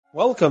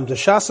Welcome to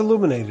Shas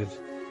Illuminated.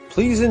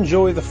 Please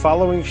enjoy the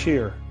following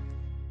shir.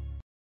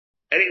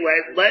 Anyway,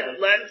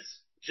 let's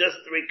just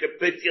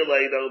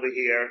recapitulate over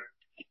here.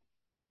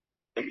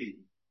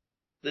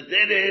 The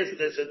din is,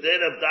 there's a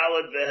din of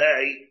Dalet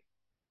V'Hei.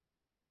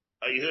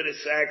 Yehuda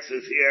Sachs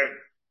is here.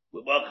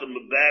 We welcome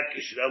him back.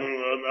 You should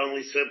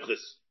only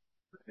Simchas.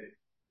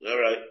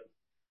 Alright.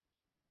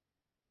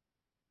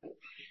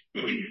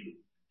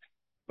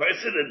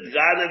 Person that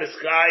got in the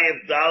sky of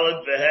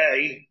Dalet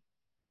V'Hei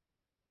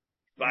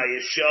by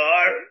a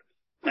shar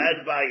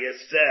and by a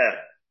seh.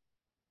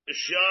 A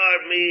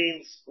shar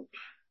means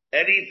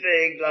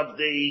anything of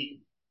the,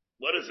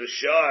 what is a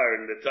shar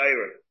in the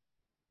Torah?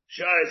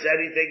 Shar is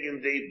anything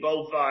in the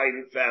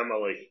bovine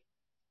family.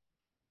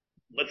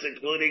 What's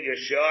including a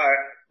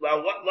shar?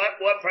 Well,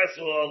 what, first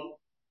of all,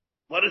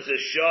 what does a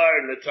shar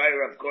in the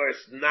Torah, of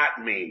course, not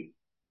mean?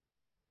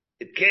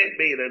 It can't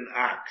mean an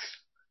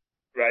ox,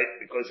 right?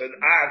 Because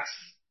an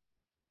ox,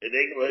 in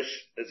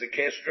English, is a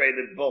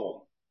castrated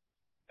bull.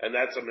 And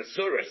that's a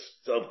Masuris.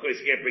 So of course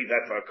you can't bring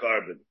that for a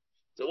carbon.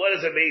 So what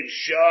does it mean?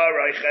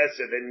 Shar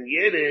Chesed. In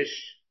Yiddish,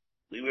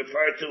 we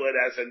refer to it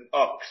as an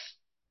ox.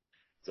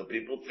 So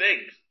people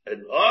think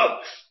an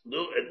ox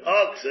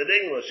in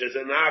English is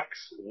an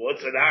ox.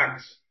 What's an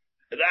ox?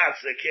 An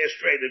ox, a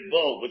castrated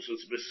bull, which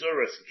was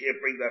Masuris. You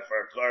can't bring that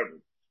for a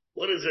carbon.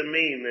 What does it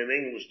mean in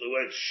English? The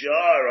word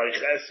Shar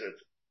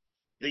Chesed.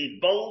 The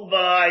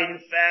bovine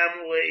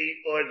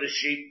family or the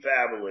sheep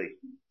family.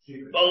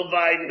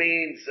 Bovine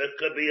means it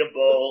could be a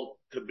bull,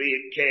 could be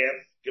a calf,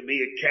 could be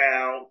a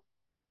cow,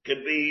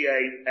 could be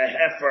a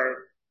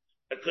heifer,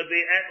 it could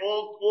be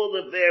all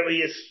the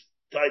various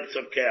types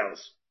of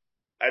cows.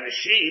 And a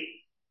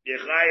sheep,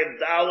 Yechayim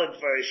Dalet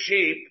for a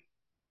sheep,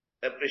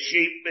 if the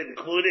sheep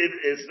included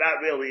is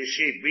not really a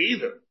sheep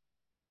either.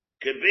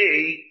 Could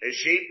be a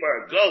sheep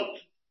or a goat,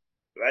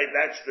 right?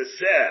 That's the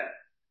seh.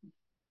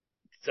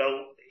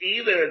 So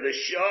either the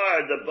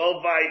shar, the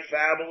bovine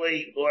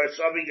family, or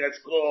something that's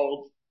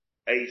called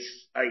a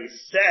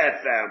seh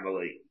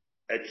family.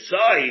 A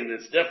tzayin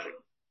is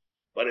different.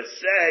 But a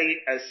seh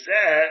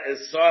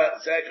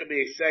could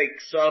be a seh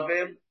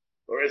ksavim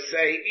or a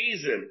seh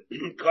izim.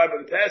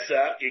 Carbon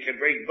Pesach, you can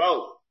bring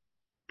both.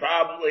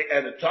 Probably,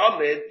 and a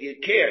tamid, you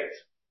can't.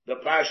 The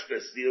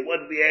pashtus, you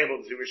wouldn't be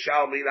able to.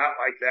 Yerushalmi, not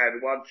like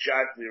that, one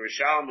shot in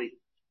Yerushalmi.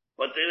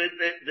 But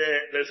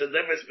there's a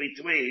difference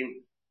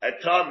between a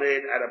tamid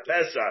and a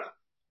Pesach.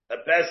 A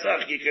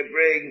Pesach, you can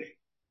bring,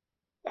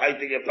 I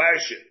think a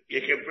parsha. You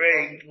can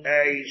bring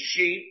a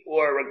sheep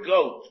or a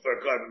goat for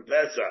a carbon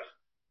Pesach.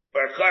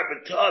 For a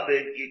carbon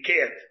tamid, you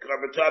can't.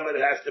 Carbon tamid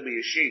has to be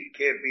a sheep,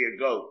 can't be a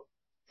goat.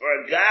 For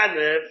a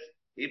ganev,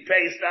 he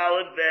pays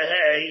Dalet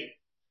V'Hei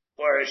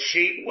for a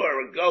sheep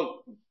or a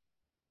goat.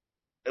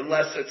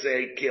 Unless it's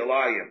a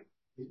kilayim.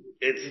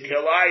 It's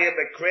kilayim,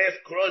 a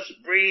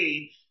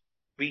crossbreed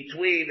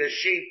between a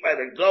sheep and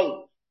a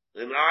goat.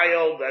 An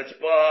ayol that's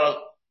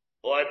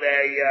on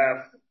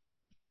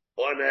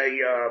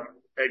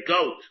a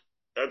goat.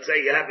 Let's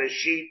say you have a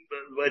sheep,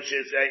 which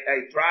is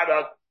a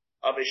product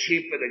of a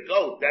sheep and a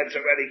goat. That's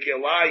already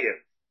kilayim.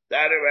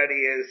 That already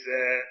is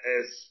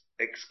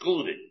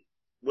excluded.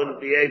 Wouldn't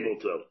be able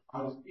to.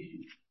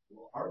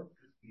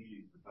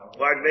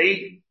 Pardon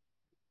me?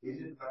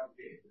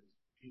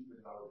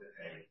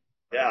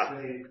 Yeah.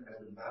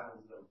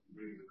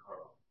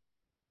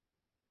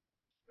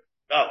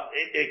 No,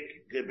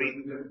 it could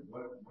be.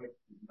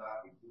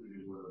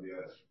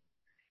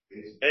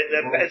 It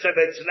depends if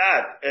it's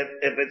not.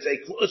 If it's a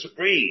close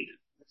breed.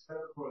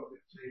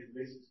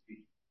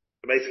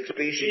 Basic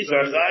species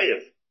are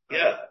chayiv.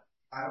 Yeah.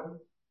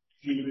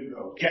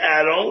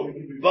 Cattle,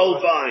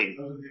 bovine.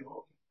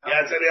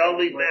 Yeah, that's the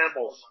only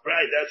mammals.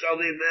 Right, that's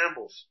only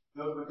mammals.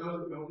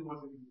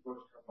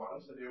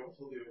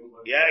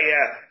 Yeah.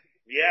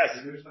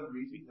 Yes.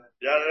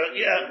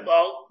 Yeah,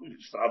 well,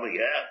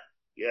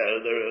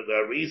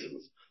 there are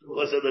reasons.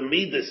 Because of the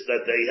midas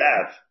that they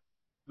have.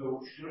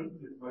 So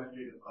shouldn't the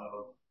question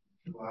of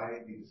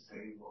why be the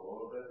same for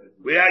all of it?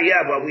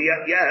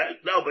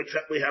 But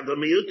except we have the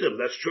miyutim,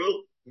 that's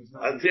true.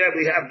 Until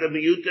we have the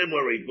miyutim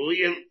or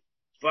ribuyim,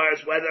 as far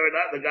as whether or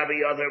not there gotta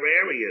be other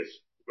areas.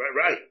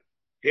 Right.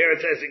 Here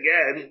it says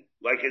again,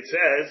 like it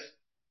says,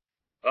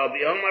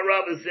 the Omar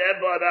Rav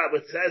Zebadab,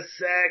 it says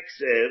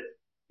sexiv,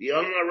 the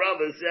Omar Rav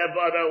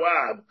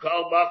Zebadab,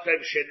 Kol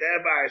Machem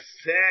Shenebar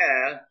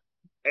Seh,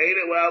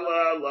 Einu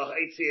Ela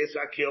Lahaitzias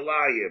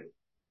Akilayim.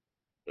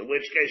 In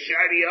which case,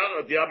 Shadi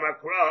Allah, the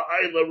Amakra,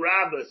 Ayla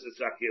Rabbis is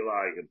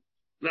Akilayim.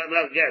 No,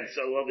 again,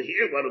 so over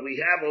here, what do we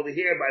have over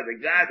here by the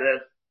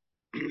Gada?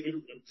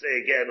 Let's say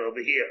again over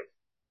here.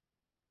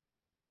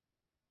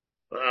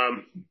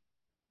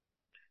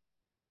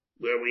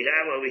 Where we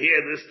have over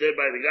here, this did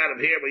by the God of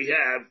here, we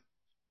have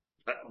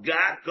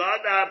God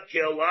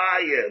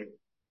Kilayim.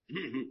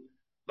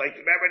 Like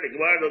remember the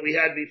Gemara that we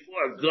had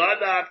before,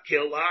 God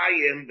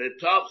Kilayim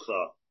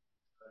B'Tavcha,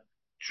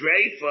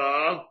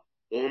 Treifa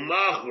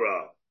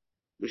Umachra,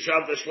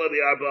 Misham Tashlemi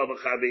Arba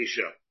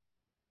V'Chamisha.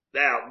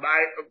 Now,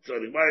 the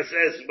Gemara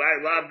says, my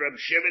love, Reb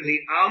Shimon,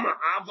 he Alma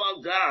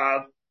Aval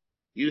Gav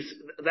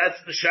That's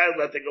the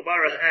shaila that the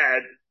Gemara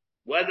had,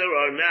 whether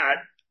or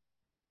not,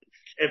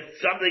 if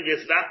something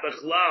is not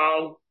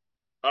Bechlal,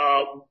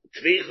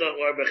 Tvicha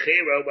or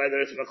Bechira,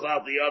 whether it's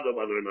Bechlal the other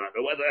one or not,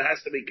 or whether it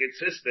has to be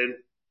consistent.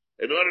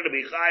 In order to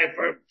be Chai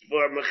for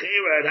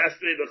Mechira, it has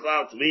to be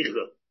Bechlal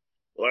Tvicha.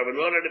 Or in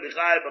order to be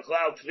Chai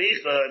Bechlal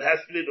Tvicha, it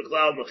has to be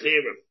Bechlal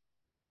Mechira.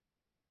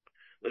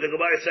 When the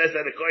Gemara says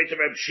that according to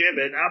Reb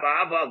Shimon,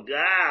 Abba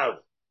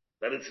Gav,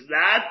 that it's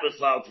not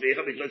Bechlal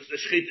Tvicha because the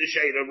Shechita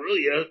Sheina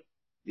Ruya,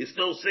 you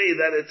still see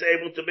that it's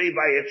able to be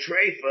by a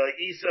treifa,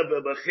 Isa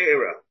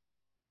b'Mechira.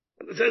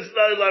 And it says,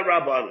 no, like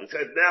Rabbanan. It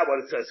says now what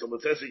it says. So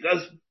it says,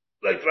 because,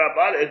 like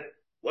Rabbanan,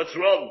 what's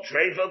wrong?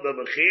 Treifa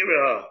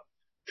b'Mechira.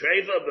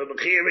 Treifa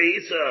b'Mechira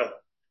Isa.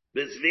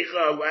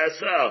 B'Zvicha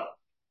Lesa.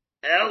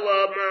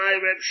 Ela my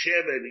Reb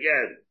Shimon.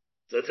 Again.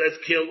 So it says,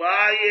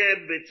 Kilayim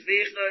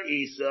b'Tvicha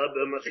Isa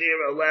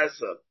b'Mechira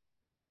Lesa.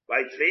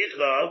 By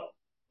Tvicha,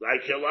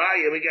 like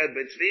Kilayim, again,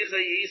 b'Tvicha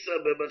Isa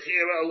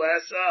b'Mechira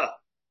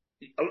Lesa.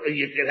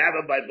 You can have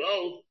it by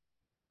both.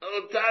 And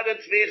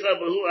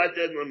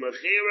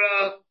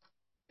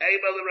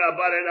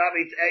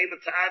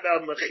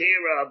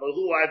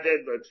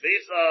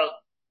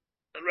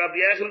Rabbi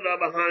Yechon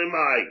behind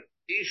my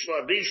Ishla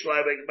Bishla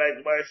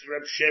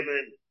Reb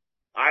Shimon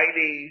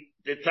Aini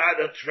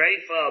Tada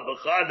Treifa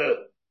Bechada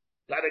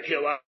Tada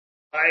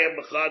Kilayim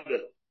Bechada.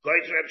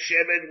 According to Reb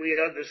Shimon, we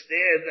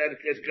understand that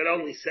it can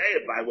only say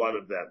it by one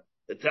of them.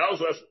 It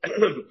tells us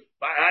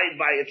by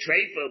a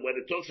treifa, when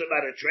it talks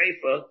about a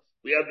treifa,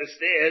 we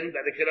understand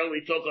that it can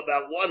only talk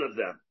about one of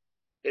them.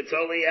 It's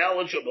only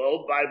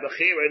eligible by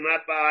Bechira,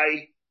 not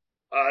by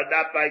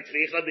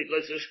Tvicha,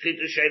 because it's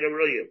Shechita Sheina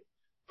Ruyim.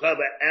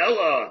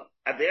 Ella,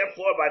 and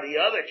therefore by the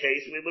other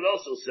case, we would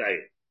also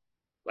say,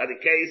 by the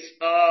case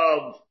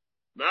of,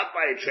 not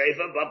by a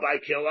treifa, but by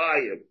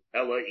Kilayim.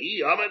 Ella,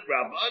 Amid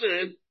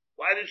Rabbanan,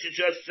 why didn't you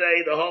just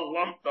say the whole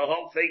lump, the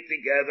whole thing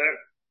together?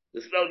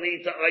 There's no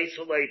need to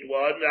isolate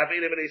one.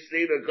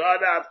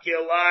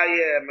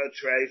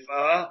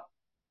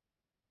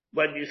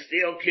 When you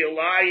steal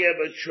kilayim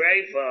a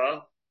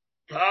treifa,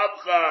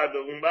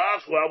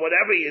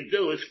 whatever you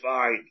do is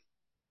fine.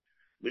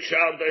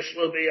 Mishal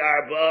Deshlubi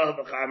Arba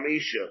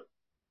V'chamisha.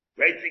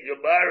 Great thing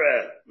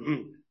Gemara.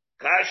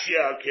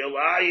 Kashya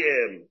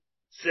kilayim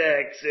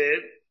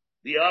sexin.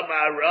 The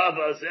Amar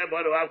Rava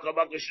Zebanu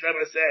Avkamak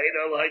Shnema say,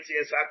 no Haitzi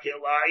Esak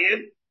kilayim.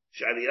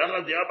 Shani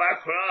Yachad the Amar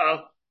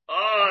Kra.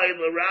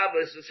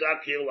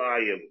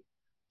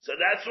 So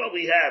that's what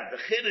we have. The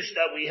chiddush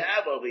that we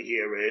have over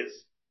here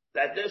is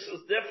that this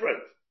is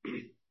different.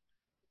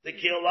 The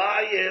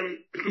kilayim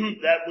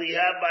that we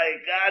have by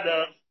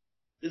Agada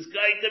is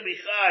going to be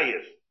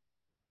chayiv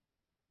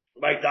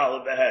by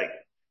Daled Beheg.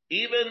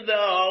 Even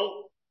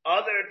though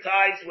other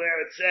times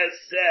where it says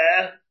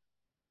seh,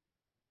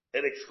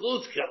 it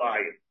excludes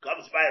kilayim,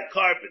 comes by a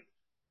carpet.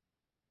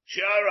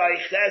 Sharai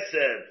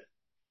chesed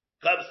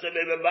comes to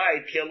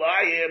Mimamai,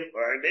 Kilayim,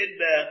 or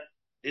Nidna,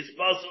 is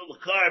possible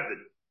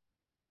carbon.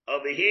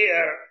 Over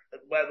here,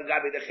 when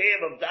there will be the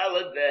Chiyam of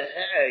Daled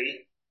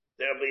Behei,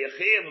 there will be a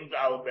Chiyam of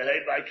Daled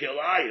Behei by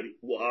Kilayim.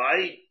 Why?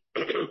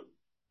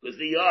 Because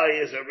the Yai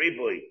is a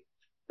Ribui.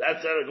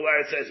 That's what the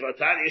Gemara says,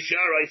 Vatan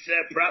Yishar, I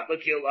said, Pratla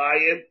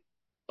Kilayim,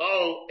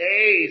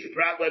 Eis,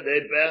 Pratla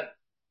Nidna.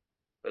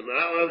 And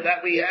now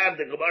that we have,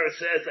 the Gemara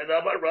says, and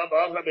Amar Rabba,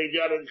 Acha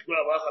Binyan in the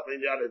Kral, Acha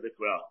Binyan in the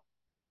Kral.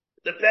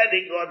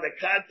 Depending on the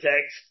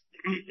context,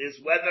 is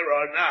whether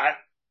or not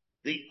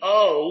the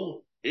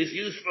O is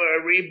used for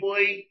a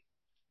ribui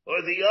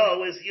or the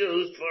O is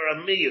used for a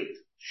miyut.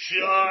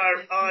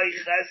 Shar I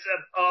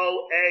chesef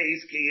O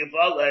A's ki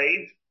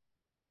yivalev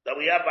that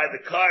we have by the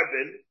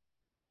carbon,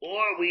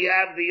 or we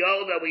have the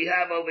O that we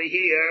have over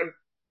here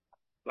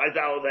by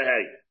Daled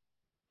Behei.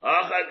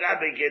 Acha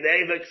gabi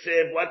Geneva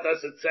ksiv. What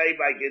does it say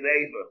by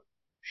Geneva?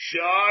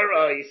 Shar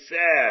I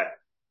seh.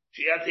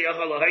 Shara,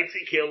 he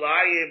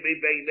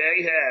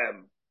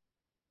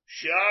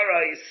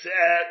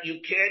said,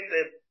 you can't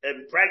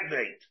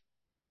impregnate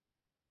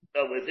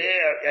over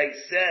there, I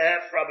said,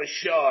 from a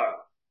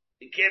shar.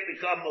 It can't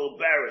become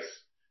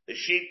mulberis. The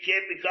sheep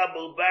can't become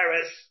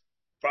mulberis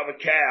from a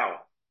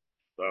cow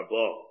or a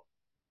bull.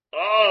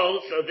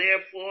 Oh, so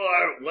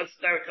therefore, what's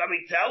their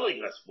coming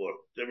telling us for?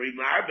 The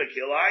Rimarba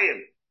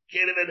Kilayim.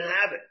 Can't even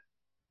have it.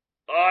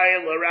 Ay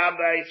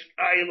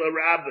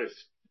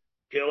Rabbis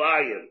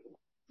Kilayim.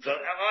 So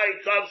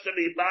it comes to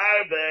be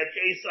barba, a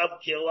case of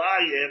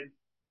kilayim,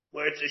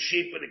 where it's a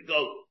sheep and a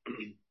goat.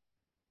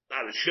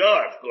 Not a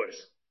shore, of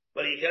course.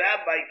 But you can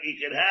have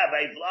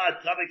a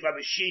blood coming from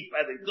a sheep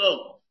and a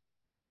goat.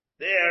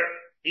 There,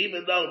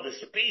 even though the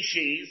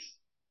species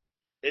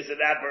is an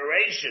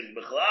aberration,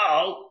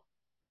 Bichlal,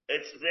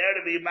 it's there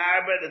to be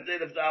barba and the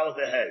din of Daled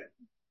Behei.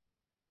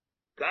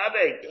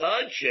 Kabe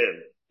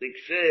Kanshim, the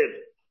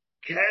Ksiv,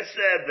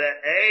 Keseh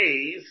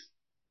Be'ez,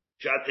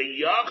 So the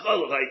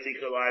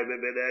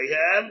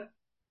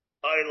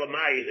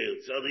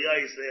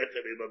eye is there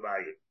to be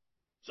mamayim.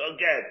 So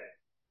again,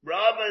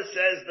 Rava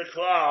says the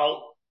klal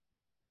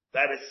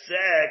that it's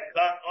seh,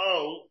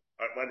 or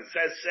when it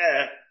says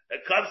seh,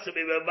 It comes to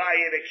be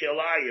Mamayit and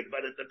Kilayim,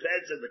 but it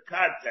depends on the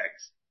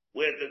context.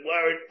 Where the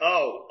word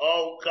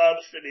O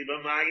comes to be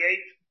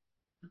Mamayit,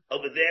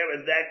 over there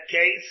in that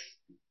case,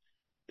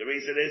 the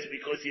reason is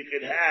because you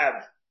could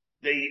have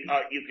a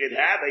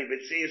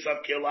Mitzias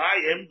of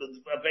Kilayim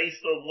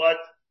based on what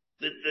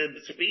the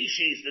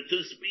species, the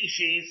two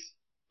species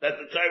that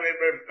the Torah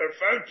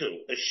referred to.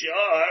 A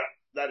shar,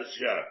 not a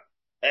shar.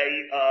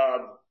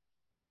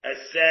 A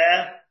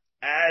seh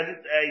and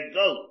a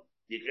goat.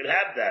 You can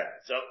have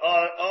that. So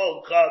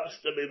O comes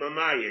to be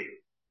Mamayit.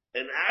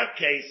 In our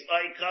case,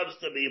 O comes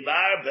to be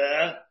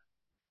Barba,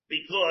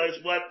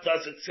 because what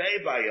does it say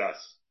by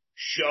us?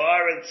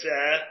 Shar and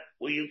seh,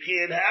 well, you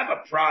can't have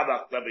a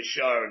product of a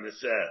shar and a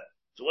seh.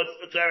 So what's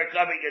the Torah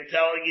coming and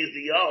telling you?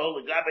 The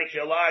O, the Gabe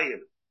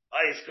Kilayim.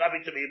 Is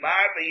coming to be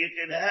Barba, you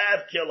can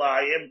have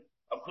Kilayim.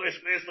 Of course,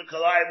 where's the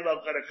Kilayim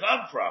going to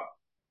come from?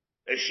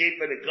 A sheep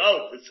and a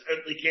goat. It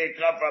certainly can't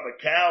come from a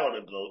cow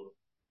and a goat.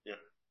 Yeah.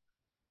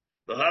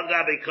 The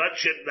Hagabi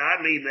Kutshit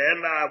Nami,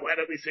 why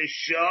don't we say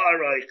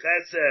Shar or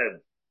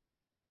Chesed?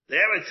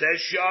 There it says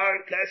Shar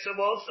and Chesed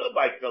also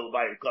by a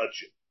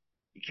Kutshit.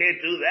 You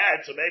can't do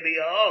that, so maybe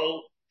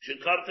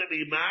should come to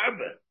be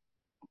Marba.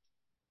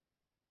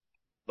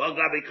 And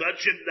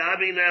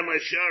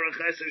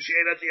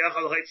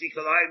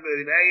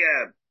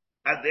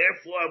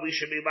therefore we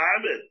should be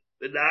marbit.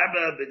 The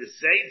narba be the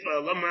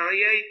seifa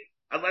lamayit,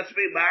 and let's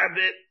be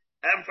marbit.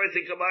 And for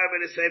the kamar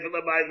be the seifa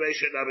lamayit, we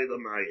should not be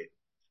lamayit.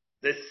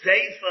 The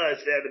seifa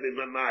is there to be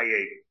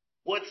lamayit.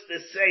 What's the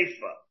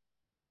seifa?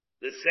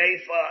 The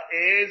seifa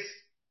is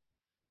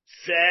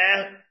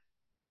seh,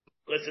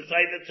 because the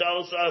Taita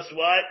tells us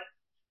what?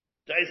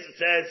 Taita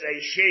says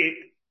a sheep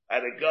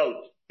and a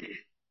goat.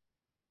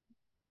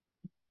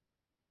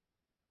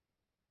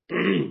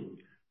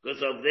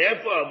 Because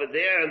therefore, over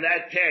there in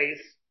that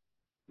case,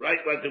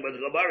 right, when the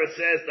Gemara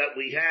says that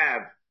we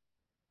have,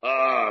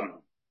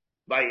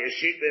 by a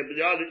sheep,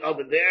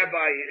 over there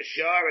by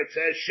Shar, it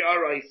says Shar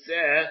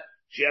Iseh,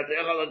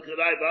 Shiatechal and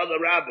Kunai, by other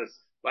rabbis.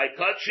 By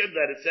Kutshim,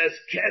 that it says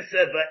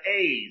Kesef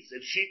A's,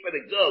 it's sheep and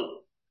a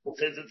goat.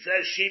 Since it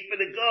says sheep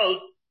and a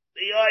goat,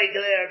 the eye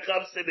there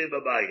comes to be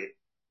Mabayit.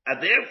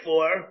 And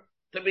therefore,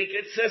 to be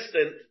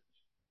consistent,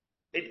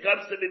 it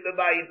comes to be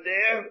Mamayit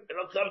there,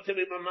 it'll come to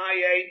be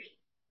Mamayit,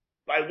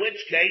 by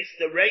which case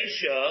the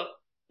Reisha,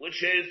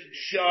 which is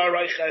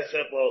Sharai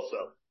Chesed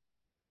also.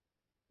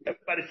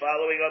 Everybody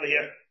following over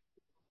here?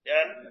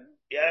 Yeah?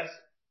 Yes?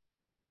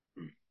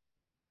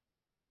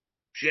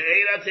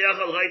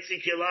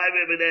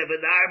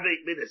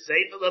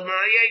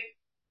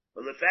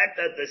 From the fact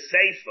that the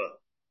Seifa,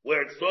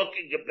 where it's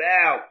talking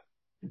about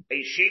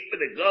a sheep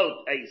and a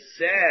goat, a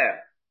seh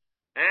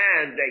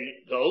and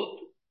a goat,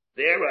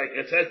 there, like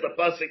it says, the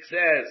pasuk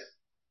says,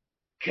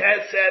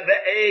 Keseh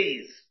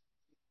ve'ez.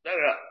 No.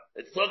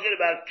 It's talking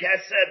about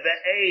Keseh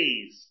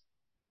ve'ez.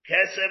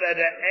 Keseh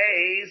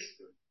ve'ez,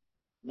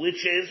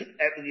 which is,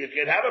 you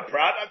can have a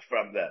product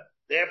from them.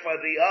 Therefore,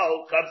 the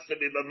O comes to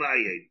be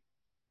Mamayit.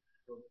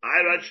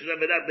 I want you to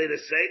be the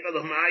same of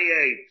the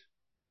Mamayit.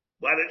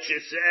 Why don't you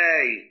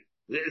say,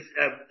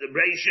 the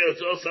ratio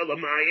is also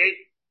Lamayit?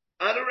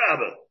 Other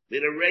Rabbah. The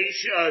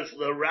ratio is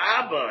the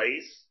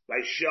rabbis,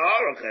 by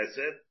Shar or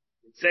Chesed,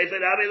 say for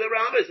the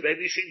rabbis.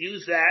 Maybe you should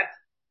use that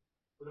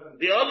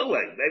the other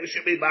way. Maybe it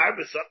should be marred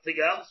with something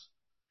else.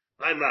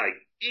 I might.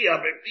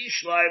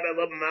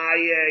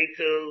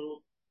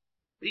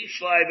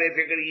 Bishleim, if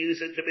you're going to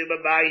use it to be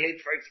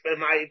Mamayit, for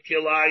Mamayit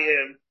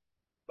Kilayim,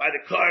 by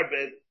the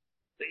carbon,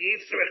 the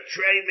Yisra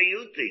Trey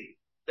Miyuti.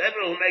 Then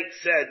it'll make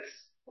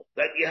sense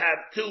that you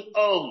have two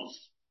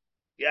O's.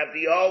 You have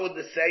the O in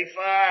the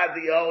Seifa and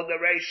the O in the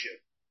ratio.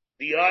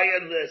 The O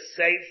in the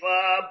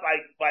Seifa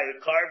by a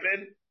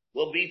carbon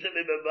will be to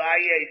be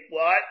Mamayit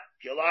what?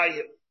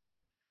 Kilayim.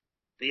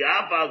 The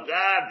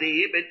Abalgad,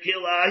 the Ibit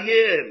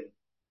Kilayim.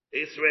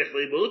 Yisrech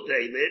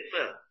Limute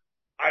Nidma.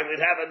 I would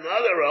have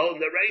another O in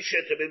the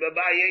ratio to be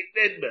Mamayit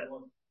Nidma.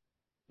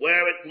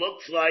 Where it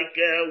looks like,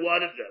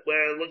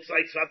 where it looks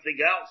like something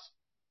else.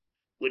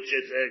 Which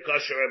is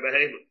kosher and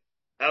behemoth.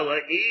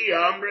 Ela'i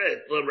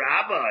amrit the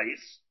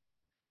rabbis.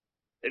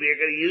 If you're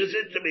going to use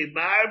it to be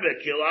marba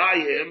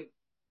kilayim,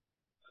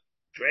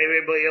 trei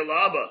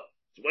b'yalaba.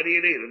 So what do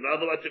you need?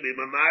 Another one to be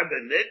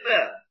marba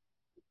nitma.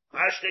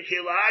 Hashta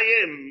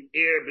kilayim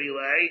ir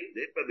bilay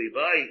nitma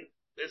b'bay.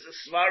 There's a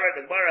svara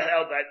the Gemara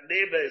held that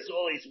nitma is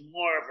always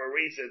more of a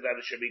reason that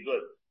it should be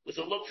good because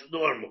it looks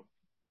normal.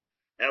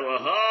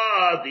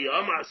 Elaha the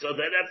Amar. So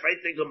then I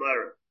fight the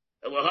Gemara.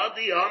 Elaha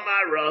the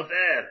Amar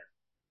Raveh.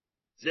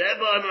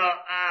 Zebana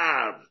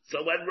Av.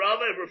 So when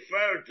Rava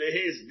referred to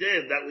his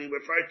din that we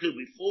referred to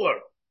before,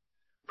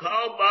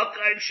 Kol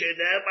Bakay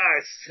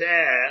Shenemar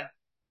Seh,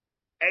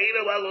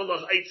 Eino Elo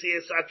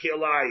L'Chaitzias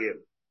HaKilayim.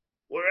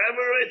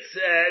 Wherever it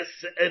says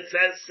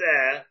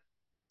Seh,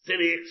 to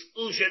the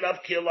exclusion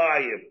of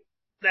Kilayim.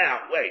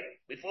 Now, wait,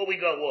 before we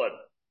go on.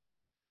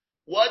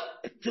 What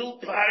two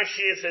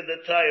parshas in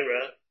the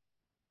Torah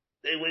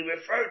that we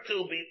refer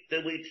to,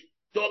 that we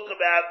talk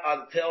about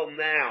until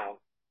now,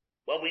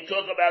 when we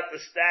talk about the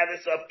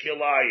status of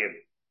Kilayim?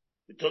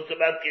 We talked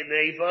about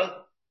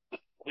Geneva.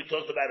 We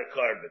talked about a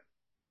carbon.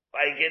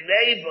 By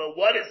Geneva,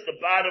 what is the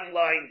bottom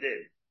line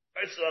din?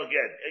 First of all,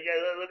 again,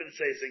 let me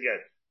say this again.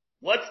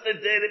 What's the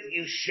din if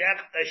you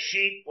shecht a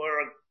sheep or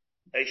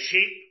a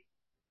sheep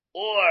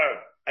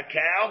or a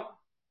cow?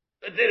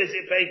 The din is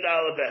you pay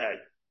dollar behay.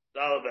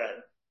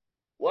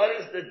 What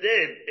is the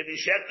din if you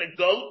shecht a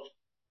goat?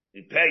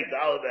 You pay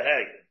dollar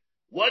behay.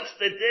 What's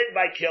the din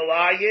by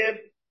kilayim?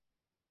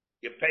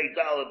 You pay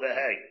dollar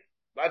behay.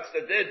 What's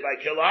the din by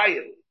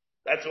kilayim?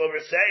 That's what we're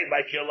saying.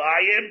 By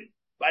kilayim,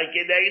 by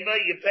geneva,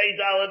 you pay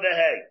dollar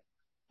behay.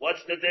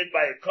 What's the din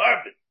by a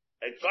carbon?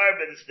 A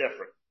carbon is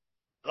different.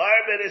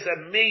 Carbon is a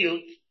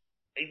miyut,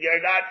 and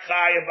you're not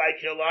chayav by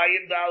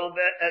kilayim dollar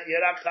behay.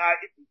 You're not chayav.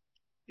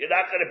 You're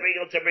not going to be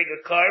able to bring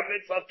a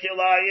carbon from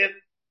kilayim,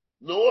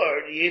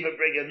 nor do you even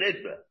bring a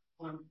nidba.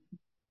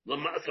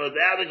 So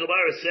now the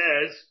Gemara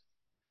says,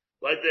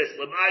 like this,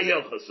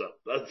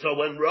 so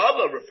when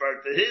Rava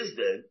referred to his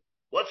din,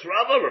 what's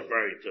Rava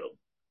referring to?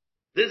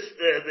 This,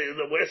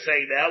 we're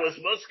saying now is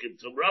muskin.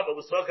 So Rava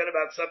was talking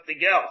about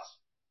something else.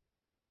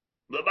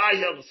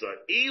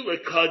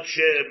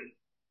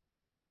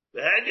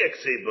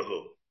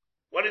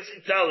 What is he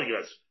telling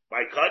us?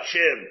 By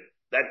kachim,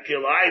 that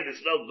kilayim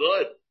is no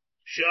good.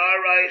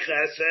 Sharai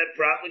chesed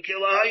prat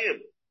kilayim.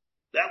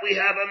 That we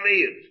have a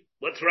miyut.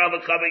 What's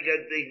Rava coming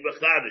at the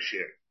mechadish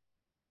here?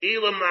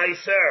 Ila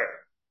meiser.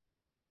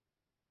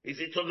 Is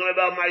he talking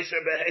about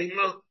meiser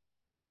behema?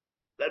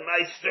 That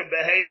meiser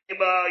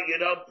behema you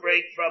don't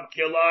bring from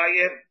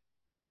kilayim?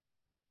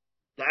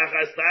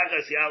 Tachas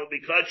yal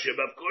b'kachim.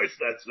 Of course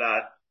that's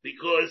not.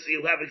 Because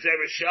you have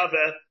exever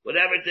shava,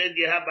 whatever din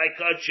you have by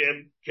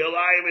kachim,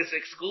 kilayim is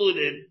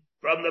excluded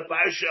from the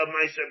parsha of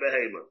meiser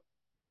behema.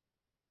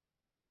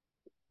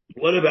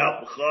 What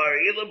about b'char?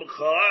 Ila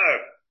b'char.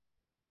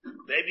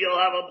 Maybe you'll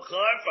have a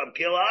b'char from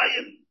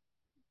kilayim.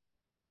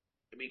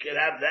 We can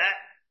have that.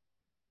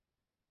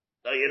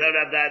 No, you don't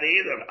have that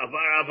either.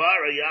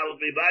 Avar, yal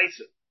be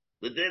b'aiser.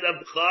 The din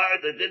of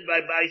b'char, the din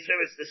by b'aiser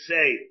is the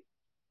same.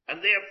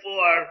 And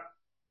therefore,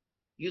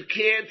 you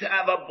can't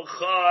have a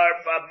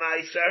b'char from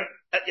meiser,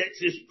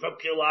 from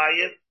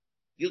kilayim.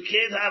 You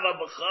can't have a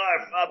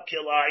b'char from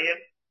kilayim.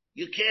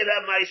 You can't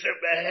have meiser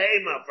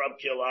behema from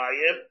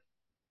kilayim.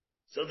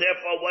 So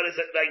therefore, what is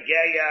it like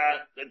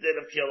the din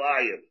of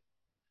kilayim?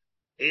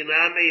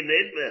 Inami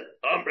nidme,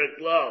 omret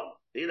lo.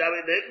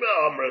 Inami nidme,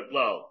 omret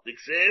lo.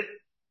 Diksiv.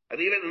 And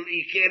even,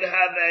 you can't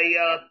have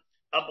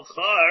a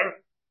b'char.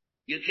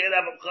 You can't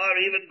have a b'char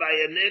even by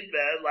a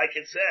nidme, like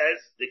it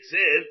says,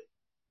 diksiv.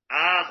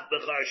 Ach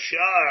b'char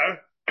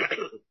shar,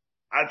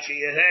 ad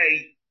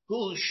sheyehei,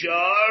 hu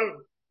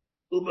shar,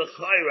 hu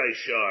b'chayrai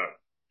shar.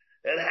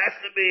 It has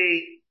to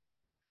be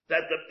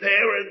that the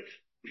parent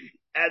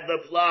and the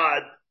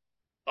blood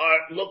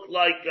look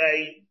like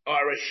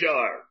are a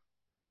shar.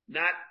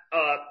 Not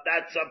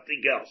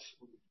something else.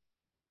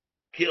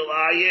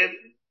 Kilayim,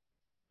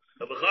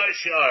 a b'char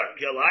shar,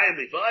 kilayim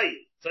b'fay.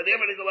 So the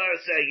Gemara Gemara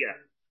say, yeah.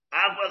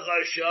 Ach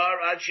b'char shar,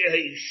 ad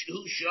sheyehei,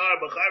 hu shar,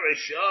 b'chayrai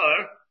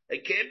shar.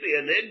 It can't be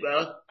an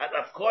idma, and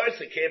of course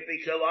it can't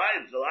be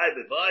kilayim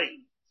b'fay.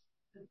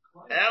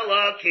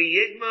 Ella ki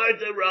yigmar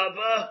de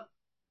Rava.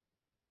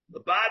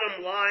 The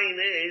bottom line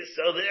is,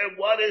 so there,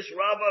 what is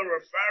Rava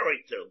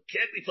referring to?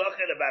 Can't be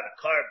talking about a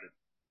carbon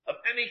of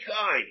any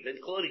kind,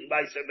 including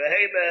meiser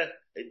behema,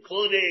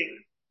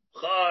 including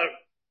char.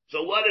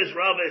 So what is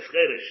Rava's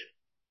chiddush?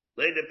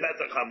 Leiden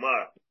petach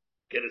hamar.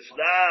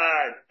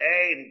 Kirisnan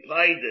ein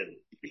paiden.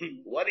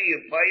 What do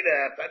you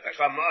paida petach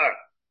hamar?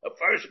 A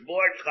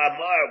firstborn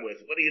chamar with.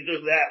 What do you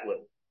do that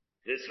with?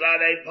 Kirisnan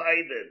ein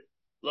paiden.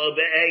 Lo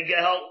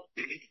be'egel.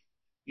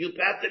 You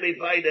have to be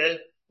paida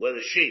with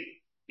a sheep.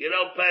 You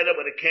don't paida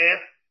with a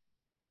calf.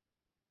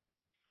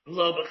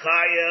 Lo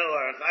b'chaya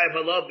or a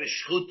chaya lo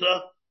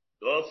b'shchuta.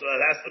 Also,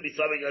 it has to be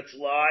something that's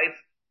live,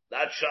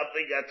 not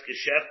something that's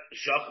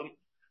shochem.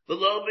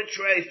 Below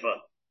betreifa.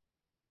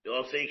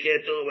 Also, you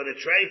can't do it with a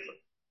treifa.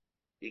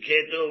 You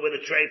can't do it with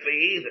a treifa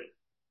either.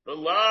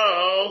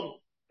 Below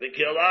the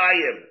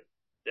kilayim.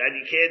 And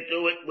you can't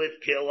do it with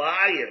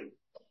kilayim.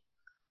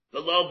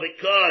 Below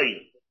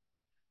bekoi.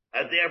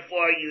 And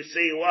therefore, you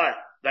see what?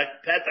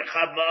 That petach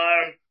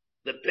hamar,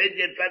 the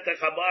pidyon petach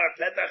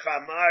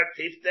hamar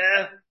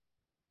tifteh,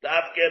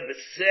 dafke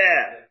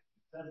b'seh.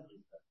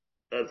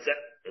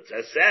 It's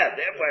a sad.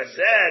 Therefore, a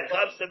sad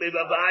comes to be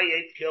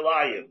babayit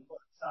kilayim.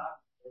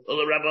 Well,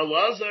 the Rabbi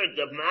Lazar,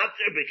 the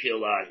matter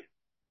b'kilayim.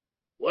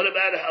 What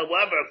about,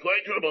 however,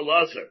 according to Rabbi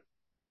Lazar,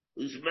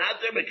 who's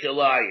matter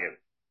b'kilayim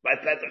by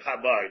Petach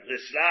Habar, the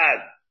Sran,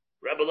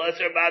 Rabbi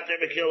Lazar matter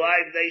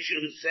b'kilayim, nation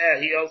who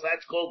said, he also,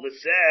 that's called the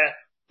seh,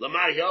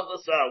 Lamai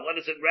Hilchasa. What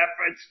is it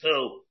reference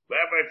to?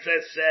 Wherever it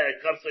says seh,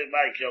 it comes to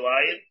by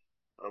kilayim.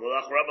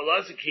 Amalach Rabbi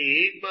Lazar,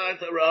 ki hikma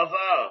to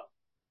Rava.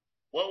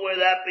 What would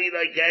that be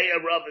like a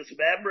Rava's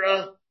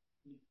memra?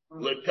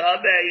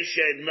 L'tamei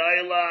she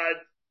nailad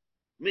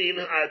min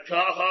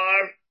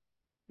hatahar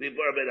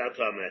b'bor ben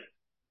hatameh.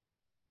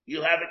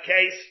 You have a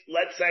case,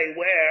 let's say,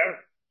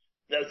 where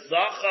the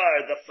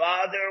zachar, the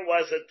father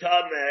was a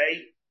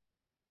tameh,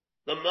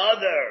 the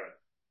mother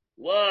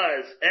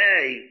was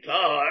a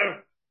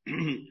tahar,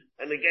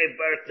 and they gave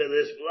birth to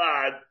this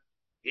blood,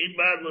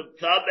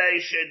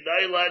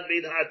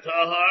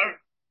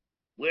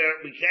 where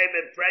it became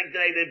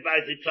impregnated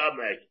by the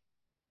tameh,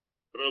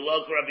 the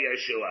local Rabbi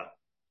Yeshua.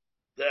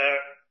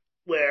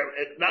 Where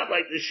it's not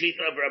like the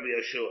shita of Rabbi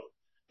Yeshua.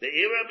 The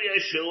Rabbi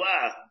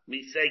Yeshua,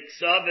 we say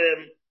ksavim,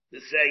 the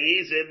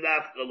sayizim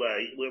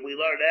nafkalei, where we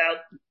learn out,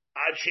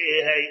 Achi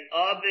hey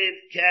avid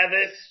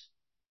kavis,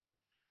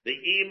 the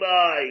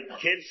imai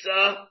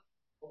kitsa.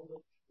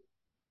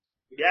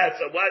 Yeah,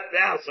 so what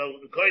now? So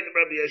according to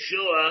Rabbi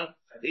Yeshua,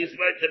 he's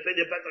meant to be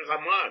the better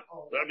Hamar.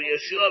 Rabbi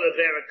Yeshua, the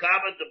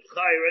Verakabot, the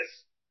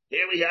Pchairis.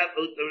 Here we have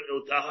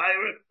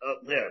Utahira,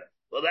 there.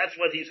 Well, that's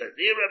what he says.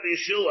 Here Rabbi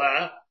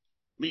Yeshua,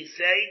 we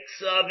say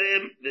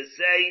ksavim, the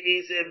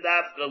sayizim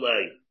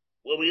nafkalei.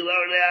 When we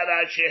learn out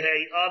Achi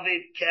hey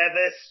avid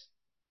kavis,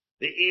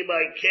 the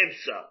imai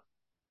kitsa.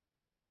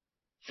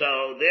 So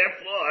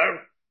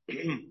therefore,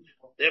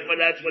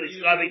 that's what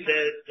he's coming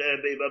to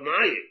be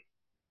b'mayim.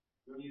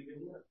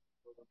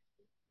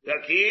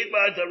 Takid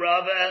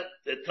b'tarava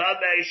the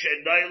tamei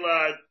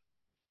shenaylad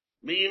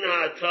min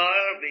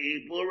hatar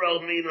v'iburo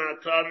min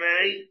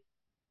hatamei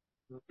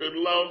the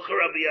loch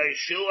Rabbi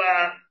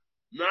Yeshua,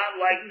 not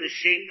like the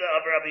shita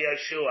of Rabbi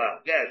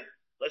Yeshua. Again,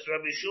 as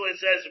Rabbi Yeshua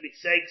says, we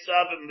say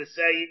ksavim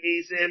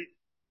v'sayidizim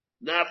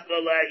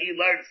nafkaleh. He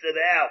learns it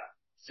out.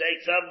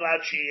 Say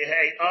somebody,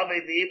 hey,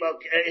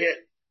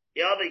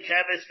 Yavi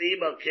Kevis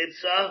Vimo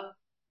Kitsa,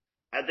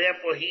 and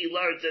therefore he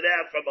learns it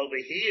out from over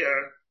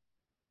here,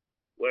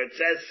 where it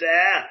says,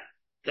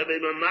 to be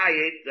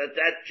mamayit,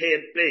 that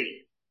can't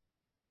be.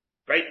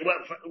 Right?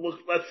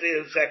 Let's see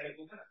in a second.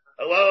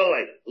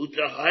 Wait.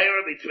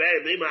 Utahira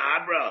between Lima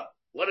Abra.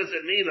 What does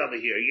it mean over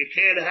here? You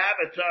can't have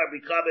a tar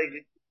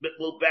becoming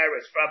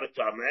Mubaris from a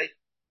tameh.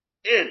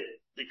 In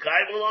the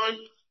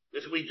Kaimalon,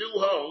 because we do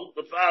hold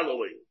the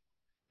following.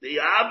 The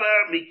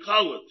Aber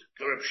Mikolut,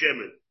 Reb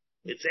Shimon.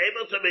 It's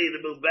able to be the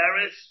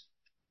Mubaris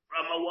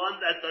from a one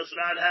that does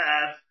not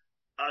have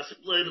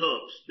split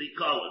hooves.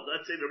 Mikolut.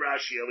 Let's see the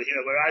Rashi over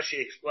here, where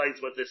Rashi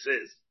explains what this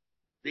is.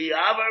 The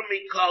Aber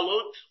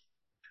Mikolut,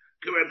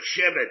 Reb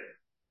Shimon.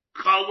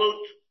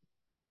 Kolut,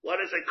 what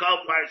is it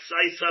called?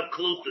 Parsaisa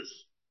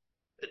Klutus.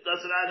 It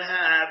does not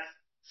have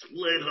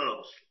split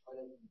hooves.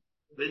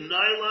 The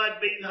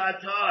Nylon Bin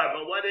Hatar,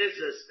 but what is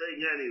this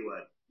thing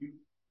anyway?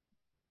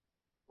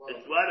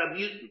 It's what? A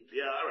mutant.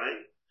 Yeah,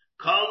 alright.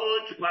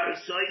 Kalut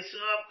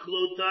parsoisav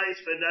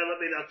klutais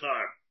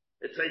v'nelaminatar.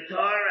 It's a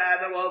tar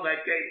animal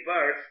that gave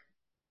birth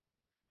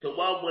to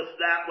one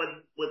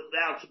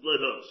without split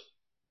hooves.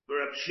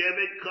 Reb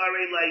Shimon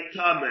kari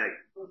leitameg.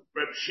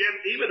 Reb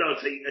Shimon, even though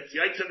it's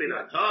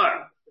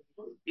yaitzaminatar,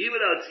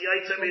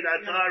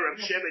 Reb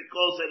Shimon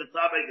calls it a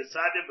tameg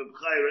asadim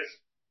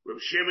b'chayris.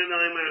 Reb Shimon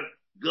Omer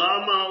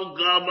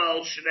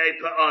gamal shnei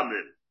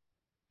pa'amin.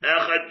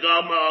 Echad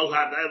gamal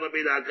hadayla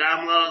mina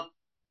gamla.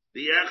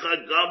 The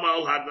echad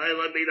gamal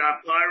hadayla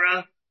mina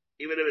para.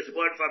 Even if it's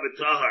born from a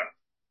tahar.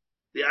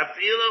 The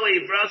afilo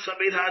ivrasa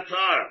min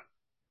hatar.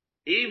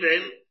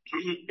 Even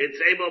it's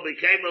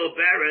became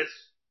oberis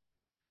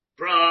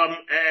from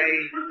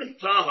a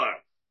tahar.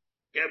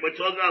 Okay, we're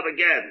talking of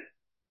again.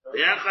 The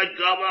echad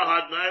gamal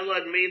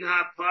hadayla min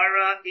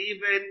para.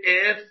 Even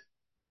if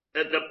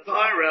the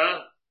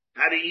para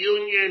had a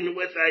union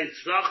with a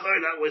zachar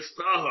that was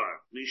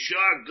tahar.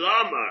 Mishar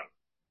gamar.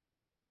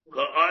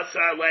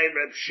 Ka'asa lay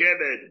Reb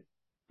Shimon.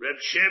 Reb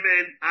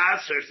Shimon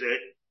answers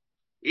it,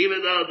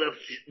 even though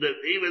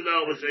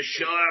it was a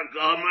shar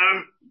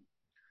gamar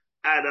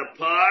and a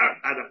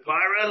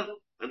para,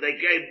 and they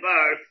gave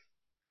birth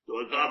to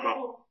a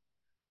gamar.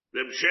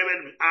 Reb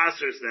Shimon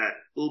answers that.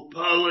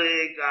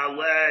 Upolig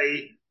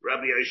alei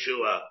Rabbi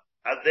Yeshua.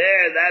 And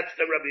that's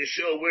the Rabbi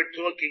Yeshua we're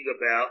talking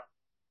about,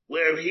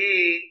 where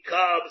he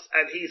comes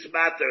and he's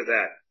matter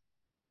that.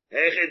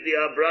 Hechid the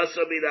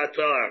abrasa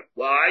minatar.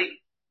 Why?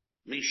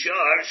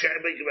 Mishar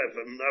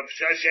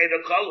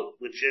shena kolut,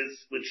 which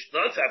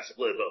does have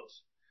split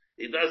hooves.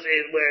 He does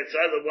it where it's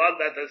other one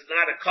that is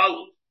not a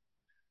kolut.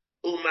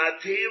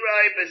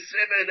 Umatirai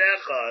b'simen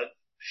echad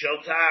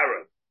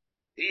shotara.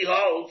 He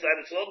holds that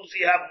as long as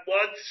you have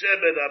one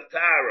simen of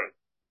tara,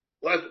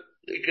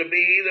 it could be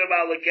either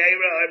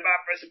malagera or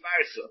mapras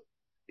marsa.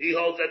 He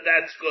holds that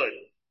that's good.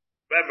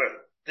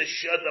 Remember, the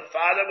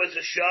father was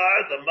a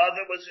shar, the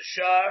mother was a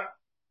shar,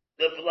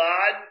 the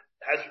vlad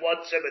has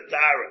one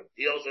cemetery.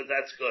 He also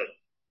that's good.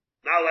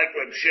 Not like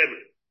Reb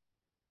Shimon.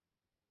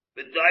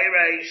 The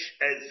Dairesh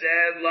and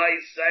Zen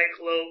Lai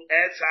Seichlu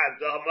Etz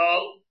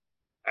Hagamo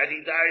and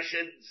he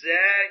darshan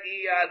Ze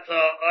Iyata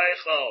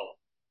Eichel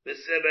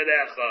B'Simen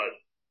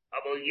Echad.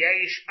 Abel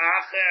Yesh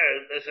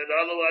Acher, there's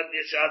another one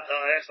Yeshata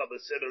Eichel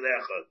B'Simen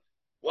Echad.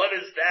 What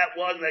is that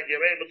one that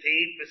you're able to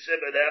eat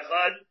B'Simen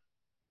Echad?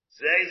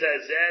 Ze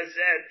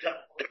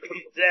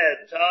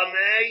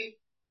Tamei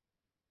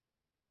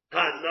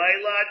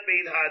HaNoilad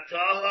Min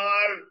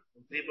HaTahar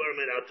Dibur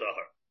Min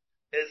HaTahar.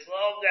 As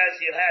long as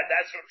you have,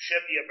 that's from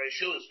Shimon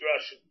Yeshua's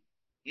Russian.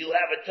 You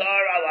have a tar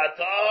al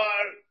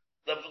tahar,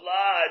 the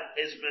blood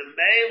is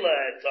memela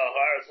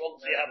tahar as long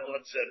as you have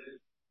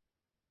Mutzim.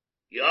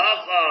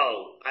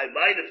 Yachol, I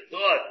might have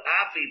thought,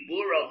 Afi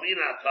Buro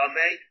Mina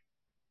Tame.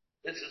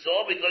 This is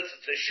all because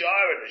it's a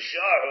shar and a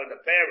shar or the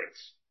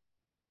parents.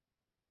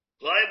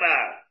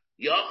 Kloimar,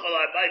 Yachol,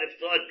 I might have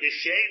thought,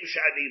 Geshem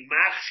Shani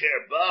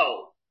Machsher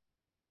Bo,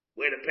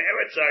 where the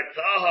parents are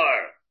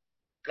tahar,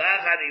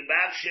 Kachani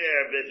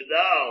Machsher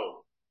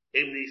Bivno,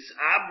 Imnis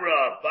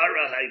Abra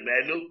Para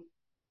Haimenu,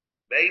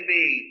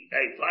 maybe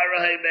a Para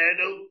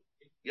Haimenu,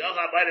 Yachol,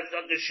 I might have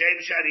thought, Geshem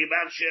Shani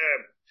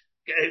Machsher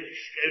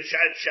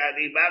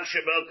Shani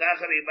Machsher Bo,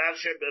 Kachani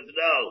Machsher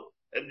Bivno,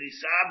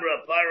 Imnis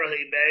Abra Para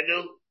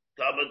Haimenu,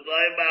 Talmud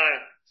Kloimar,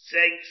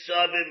 Seik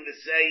Sovim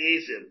V'Sei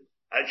Yizim,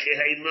 and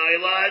Shehei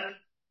Noilad,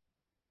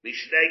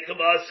 Mishnei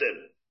Kvasim.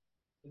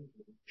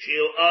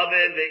 Shil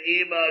Oven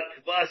Ve'ima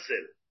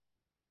Kvasim.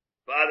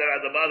 Father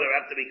and the mother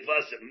have to be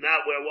Kvasim,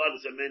 not where one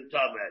is a Min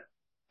Tamed.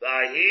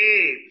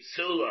 Vahim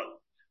Sula.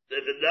 The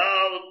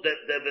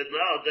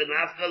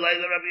Nafka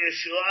Leila Rabbi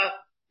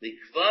Yeshua, the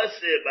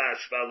Kvasim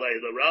Bashva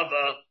Leila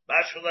Rava,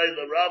 Bashva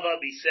Leila Rava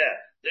Biseh.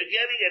 They're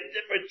getting a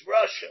different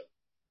Russia.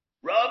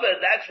 Rava,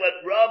 that's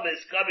what Rava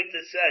is coming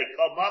to say.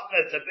 Kol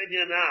Makka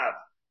Tabinyan Av.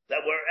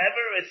 That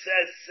wherever it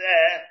says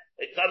Seh,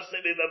 it comes to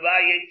be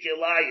Mavayin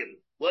Kilayim.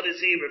 What is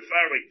he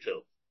referring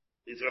to?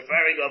 He's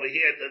referring over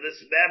here to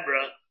this member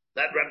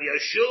that Rabbi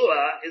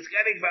Yeshua is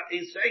getting from,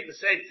 he's saying the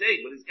same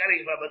thing, but he's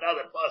getting from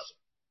another person.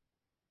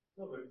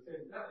 No, but it's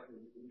saying that.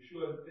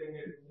 Yeshua is saying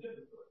it's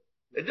different.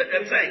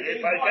 I'm saying, it's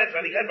what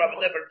he got from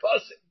a different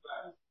person.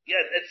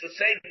 Yes, it's the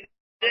same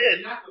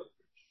thing.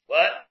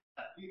 What?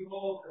 It's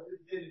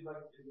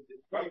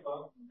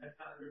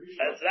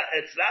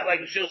not like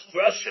Yeshua's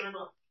Russian.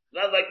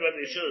 Not like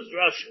Rabbi Yeshua's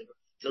Russian.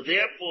 So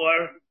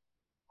therefore,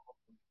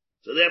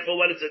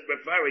 what is it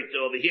referring to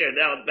over here?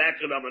 Now I'm back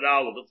on an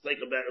olive. Let's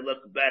think about it,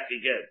 look back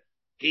again.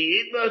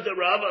 Ki idma the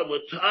Rava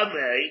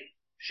l'tamei,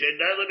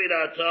 she'nele min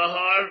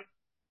ha'tahar,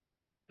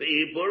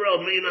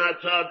 v'iburo min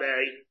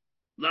ha'tamei,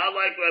 not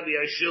like Rabbi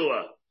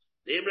Yeshua.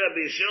 In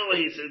Rabbi Yeshua,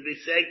 he says,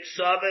 v'sei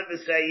ksavim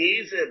v'sei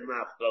yizim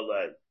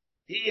nafkalei.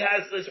 He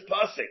has this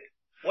pasuk.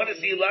 What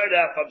does he learn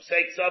out from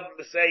Sei ksavim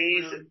v'sei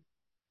yizim?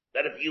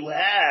 That if you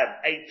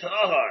have a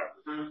tahar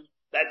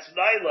that's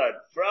nylon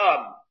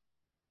from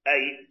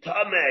a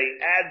tamei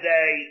and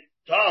a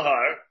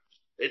tahar,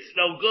 it's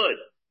no good.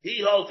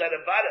 He holds that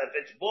if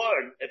it's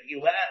born a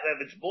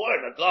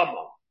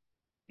gamal,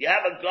 you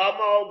have a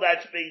gamal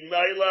that's being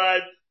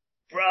nylon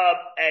from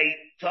a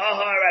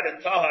tahar and a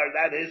tahar,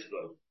 that is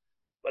good.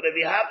 But if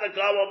you have the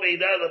gamal being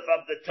nylon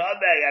from the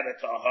tamei and a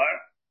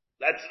tahar,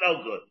 that's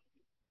no good.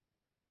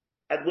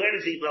 And where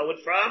does he know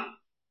it from?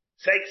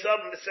 Say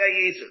something to say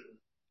yizim.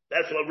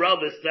 That's what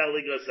Rav is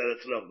telling us that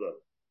it's no good.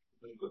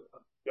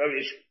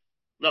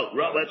 No,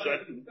 Rav, that's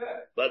right.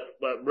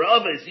 But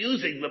Rav is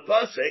using the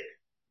pasuk.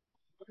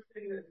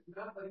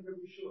 Not like Rabbi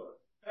Yeshua.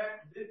 In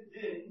fact, this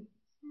din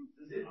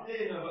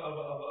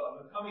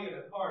of coming in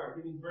a car,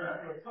 giving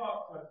birth to a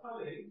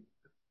tummy,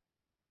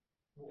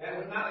 that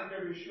was not like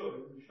Rabbi Yeshua.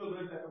 Rabbi Yeshua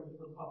learned that from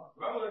the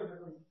Rav learned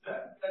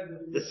that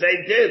from the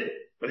same din.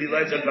 But he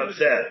learns it from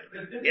Seth.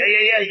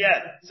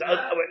 Yeah. So, I'm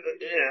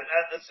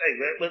saying,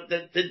 but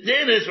the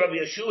din is Rabbi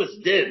Yeshua's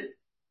din.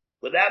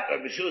 Without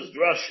Rabbi Yeshua's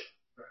drasha.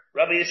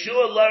 Rabbi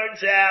Yeshua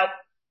learns out,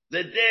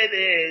 the din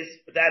is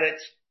that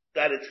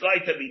it's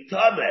going to be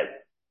tamed.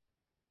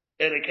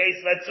 In a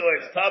case, let's say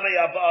it's tamed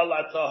abal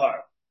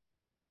tahar.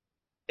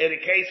 In a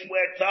case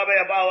where tamed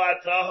abal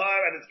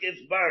tahar and it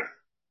gives birth.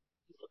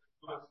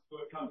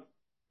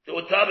 To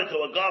a tamed, to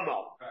a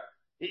gamal.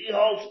 He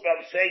holds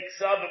from Sheikh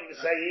Savim to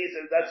say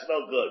Yizim, that's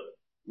no good.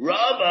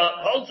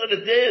 Rava holds to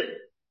the din.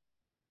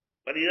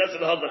 But he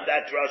doesn't hold up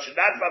that drush.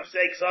 Not from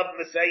Sheikh Savim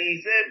to say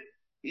Yizim.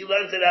 He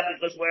learns it out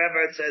because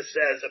wherever it says,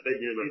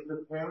 opinion.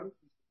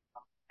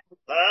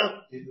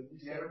 Huh? Is the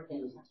parent a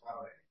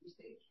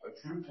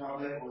true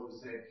talent or the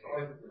same?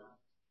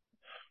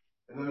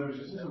 In other words,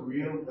 is this a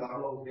real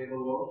gobble who came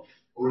along?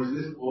 Or is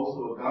this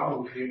also a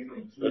gobble who came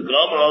from the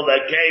gobble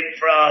that came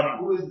from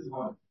who is this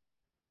one?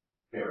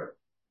 Parent.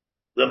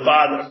 The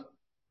father.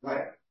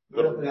 Right.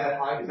 But is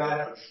that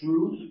a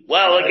true?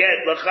 Well,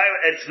 again,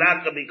 it's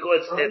not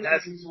because it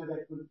has,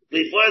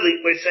 before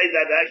we say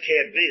that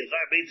can't be,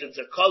 that means it's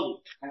a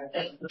cult.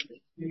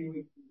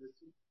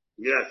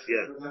 Yes.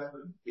 Yeah.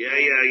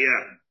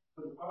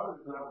 But the father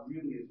is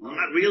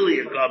not really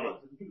a gobble.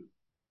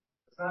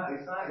 It's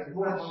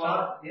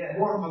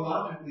more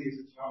mythologically it's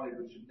a child,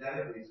 but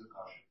genetically it's a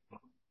caution.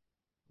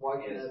 Why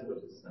can't it?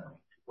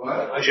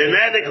 What?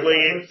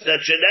 Genetically, it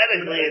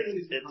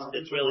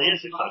really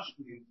is a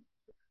question.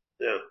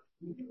 Yeah.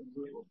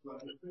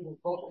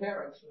 Both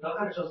parents.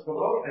 Not just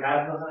below.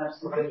 Yeah,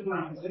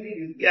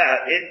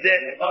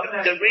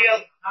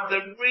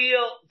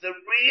 the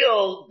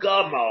real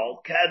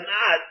gamal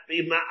cannot be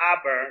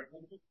ma'aber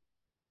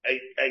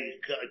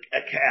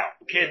a cow.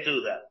 Can't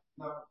do that.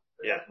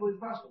 Yeah.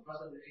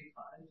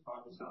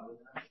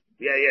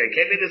 Yeah, it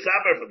can't be the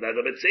saber from that.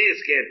 The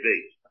Metzias can't be.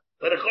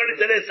 But according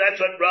to this, that's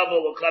what Rava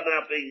will come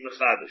out being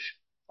Mechadish.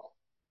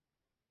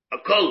 A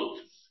cult.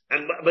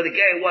 But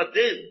again, what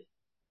did?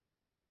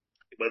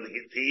 But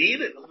to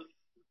eat it.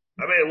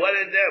 I mean, what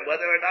is there?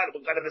 Whether or not,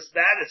 what kind of a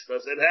status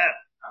does it have?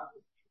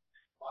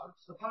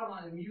 So bottom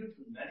line, you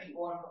from any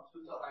water from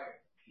Tuta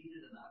Higher, eat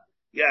it or not?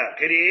 Yeah,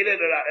 can you eat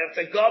it or not? If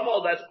it's a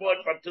gomel, that's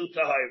brought from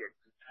Tuta Higher.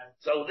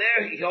 So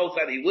there he holds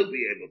that he would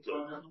be able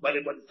to. But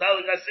what it's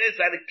telling us is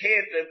that it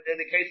can't in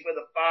the case where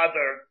the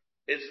father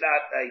is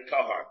not a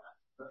tahar.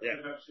 Yeah.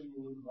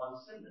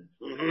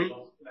 Mm-hmm.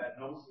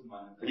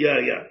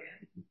 Yeah.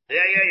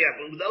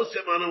 But those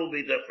simana will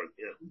be different.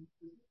 Yeah.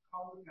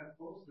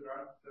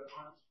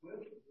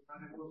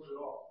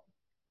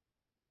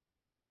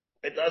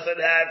 It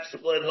doesn't have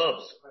split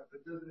hooves.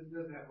 It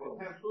doesn't have hooves.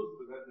 It has hooves,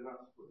 but they're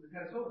not split. It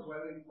has hooves.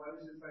 Why is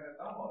it like a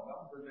damo?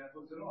 It doesn't have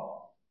hooves at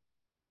all.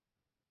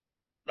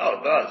 No,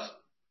 it does.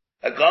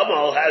 A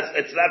gomel has,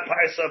 it's not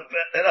parts of,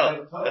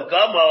 a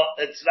gomel,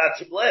 it's not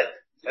split.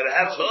 And it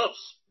has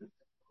hooves.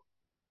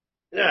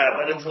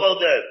 Yeah, but it's called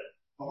yeah,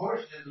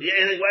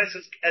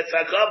 it's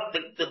a gomel,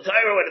 the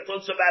Torah, when it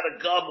talks about a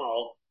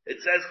gomel,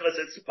 it says because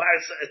it's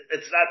parts,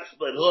 it's not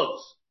split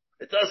hooves.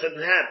 It doesn't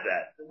have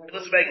that. It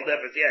doesn't make a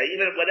difference. Yeah,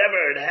 even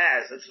whatever it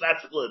has, it's not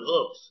split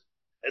hooves.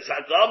 It's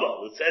a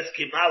gomel. It says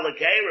kimal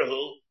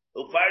l'keirahu,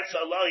 who parts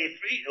Allah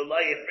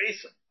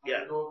yifrisa.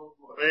 Yeah.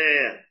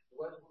 Yeah.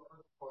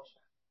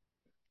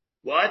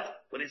 What?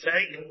 What are you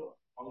saying?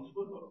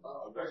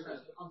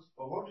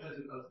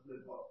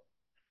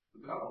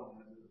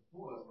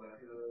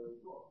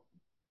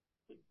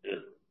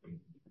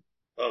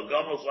 Oh,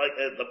 Gomel's like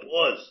the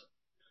paws.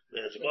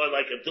 It's more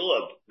like a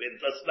dog. I mean,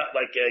 that's not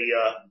like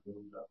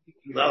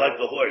not like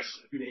the horse.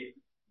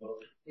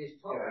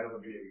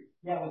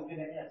 Yeah, I was going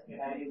to ask you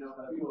how you know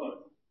about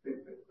dog. This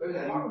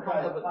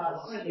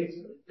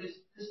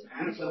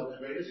animal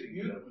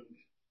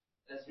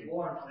that's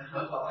born from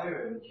Tuta Higher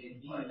can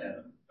be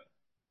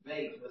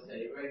made with a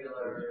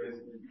regular.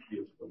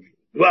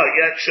 Well,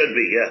 yeah, it should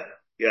be,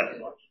 yeah.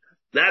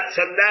 That's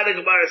what the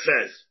Gemara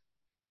says.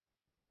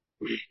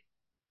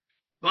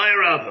 By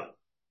Rava.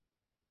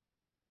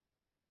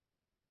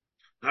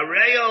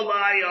 Harei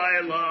olai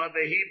ayla,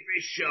 the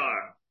Hebrew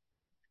shar.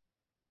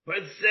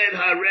 But said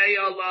Harei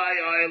olai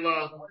ayla,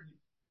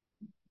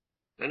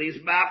 and he's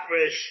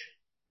mafresh,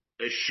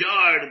 a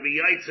shar to be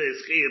yaitze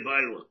eschiyah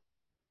bayla.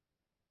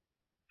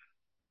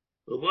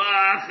 But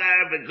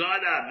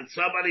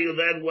somebody who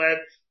then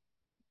went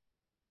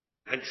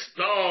and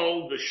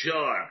stole the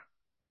shar.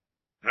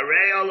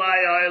 Harei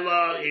olai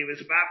ayla, he was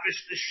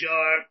mafresh the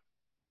shar,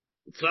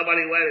 and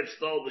somebody went and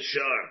stole the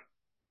shar.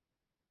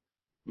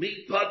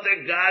 Meet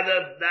Potter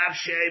Gada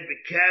Nafshe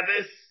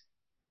Bekevis,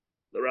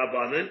 the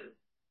Rabbanan,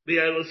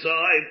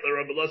 Be'elusai, the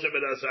Rabbi Moshe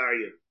ben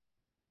Azariah.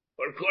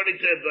 Or according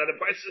to when a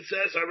person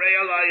says, Harei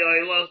alai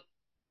ayla,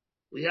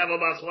 we have a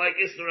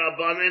machlokes, the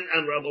Rabbanan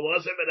and Rabbi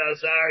Moshe ben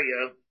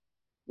Azariah.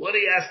 What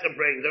he has to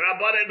bring? The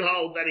Rabbanan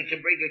hold that he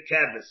can bring a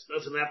kevis,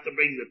 doesn't have to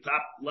bring the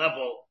top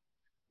level,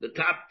 the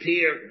top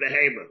tier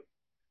behemoth.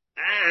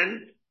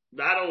 And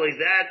not only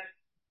that,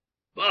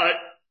 but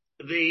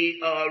the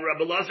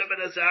Rabbi Moshe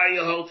ben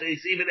Azariah holds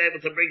he's even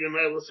able to bring an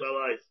Eilis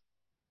alive.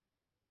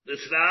 The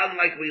Stan,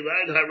 like we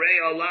learned, Harei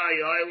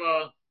Olai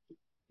Ayla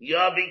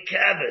Yavi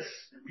Kavis.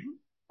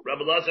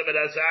 Rabbi Moshe ben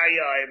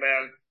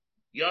Azariah,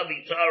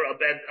 Yavi Torah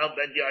Ben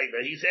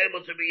Yaina. He's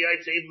able to be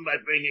Yaitz even by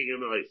bringing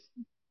an Eilis.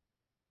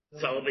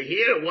 So over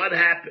here, what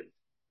happened?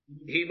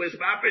 He was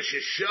Papish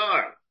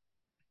Shar,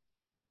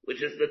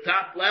 which is the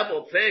top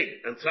level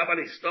thing, and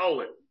somebody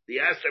stole it. He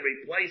has to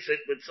replace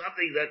it with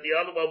something that the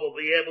other one will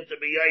be able to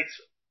be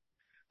yaitza.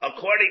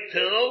 According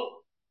to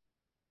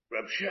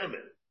Reb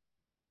Shimon.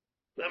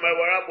 Remember,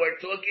 we're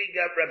talking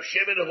about Reb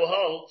Shimon who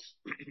holds,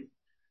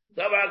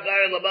 so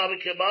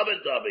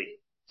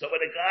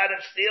when a guy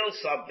that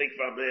steals something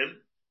from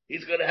him,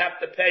 he's going to have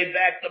to pay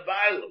back the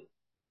Bailam.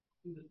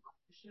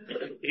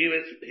 He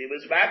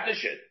was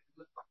Baptist.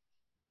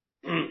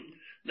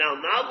 Now,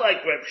 not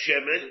like Reb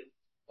Shimon,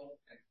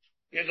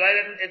 you're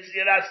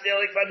not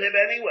stealing from him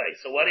anyway.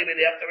 So what do you mean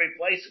you have to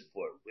replace it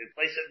for?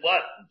 Replace it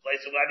what?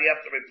 Replace it, why do you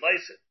have to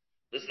replace it?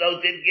 There's no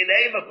din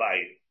gineva by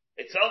it.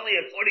 It's only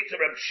according to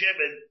Reb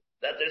Shimon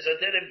that there's a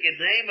din of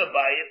gineva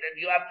by it, and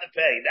you have to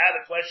pay. Now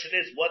the question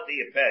is, what do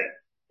you pay?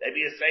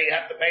 Maybe you say you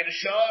have to pay the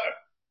shar.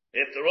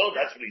 After all,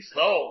 that's what he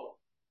stole.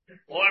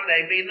 Or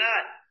maybe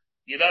not.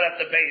 You don't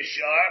have to pay the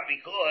shar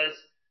because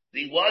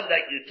the one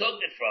that you took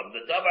it from,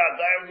 the davar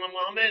garim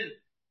l'mamin,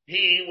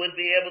 he would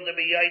be able to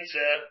be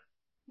yaitza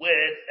with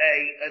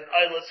an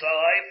Eilis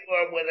alive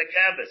or with a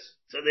canvas.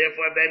 So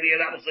therefore, maybe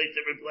an obligate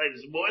to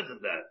replace more than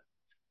that.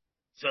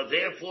 So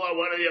therefore,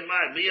 what are your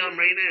mind? Me, I'm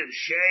reading and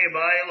Shame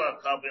Eila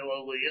Kabil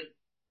Aliyah.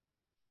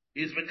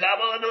 He's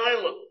Mikabel and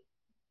Eila.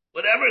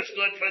 Whatever's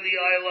good for the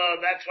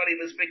Eila, that's what he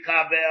was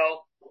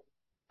Mikabel.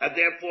 And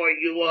therefore,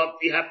 you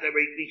have to,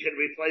 you can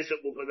replace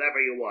it with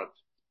whatever you want.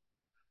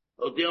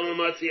 Or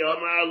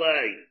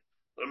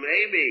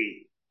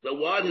maybe the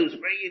one who's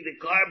bringing the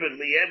carbon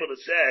be able to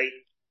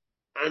say,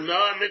 I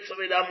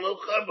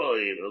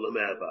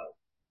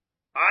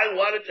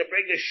wanted to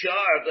bring a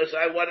shar because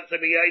I wanted to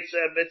be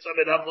Yaitza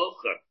Mitzvah in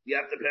Hamulcha. You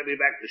have to pay me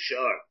back the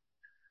shar.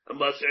 And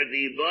Moser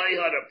the boy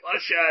had a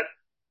pashat,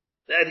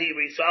 then he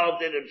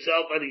resolved it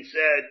himself and he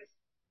said,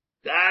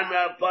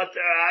 Gana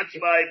Potter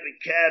Achmai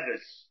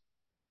Bekevis,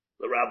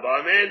 the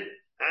Rabbanin,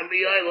 and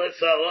the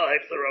Oilis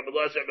Alive, the Rabbi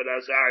Moshe ben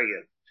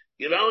Azariah.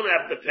 You don't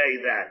have to pay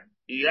that.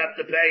 You have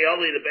to pay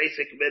only the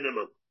basic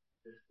minimum.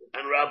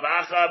 And Rav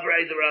Acha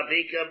the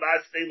Ravika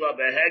Basti La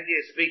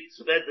Behegi speaks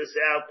this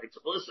out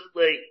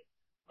explicitly.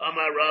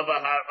 Omar Rava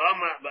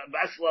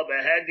Basla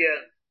Behegi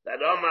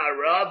that Omar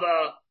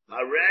Rava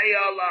Harei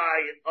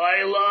Alai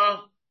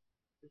Oila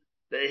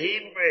the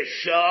Hebrew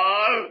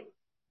Shar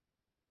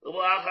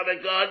Uvacha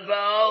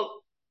Begodval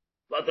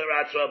but the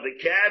Ratzva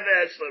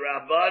Bekeves the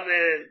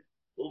Rabbanin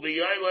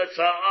Ubiyoyla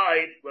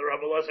Sa'ai the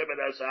Rabbi Moshe ben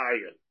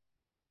Azariah.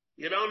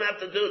 You don't have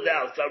to do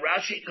that. So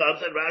Rashi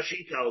comes and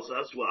Rashi tells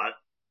us what?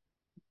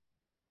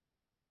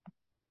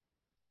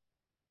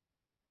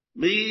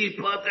 Mi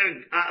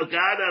poter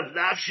God of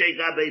nafshe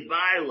gabe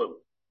bailam.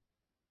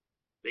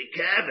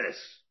 Bekeves.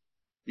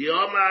 The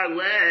Omar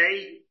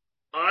lay,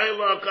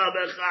 Oila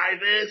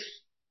kabechayvis.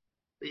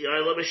 The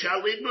Oila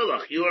b'shalit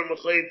malach. You are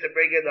mechayim to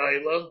bring an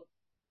Oila,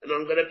 and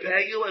I'm going to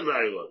pay you an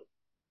Oila.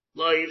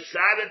 Lo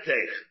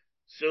yifsadatech.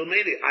 So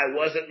meaning, I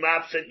wasn't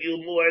mopsing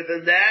you more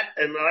than that,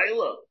 an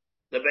Oila.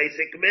 The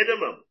basic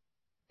minimum.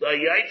 The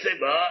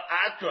Yaitzeba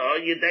Ato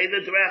Yedena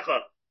Drecha.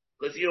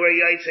 Because you were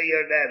Yaitze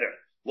your netter.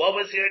 What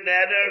was your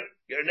netter?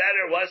 Your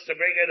netter was to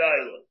bring an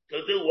island.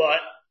 To do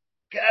what?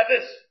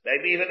 Kavis.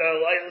 Maybe even a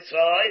lion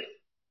side.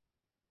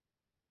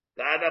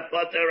 Gana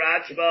Potter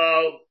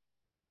Achmo.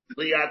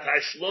 Liat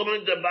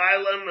Hashlumen de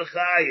Bailam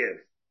Mechayev.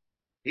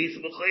 He's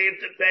Mechayev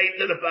to pay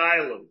to the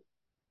Bailam.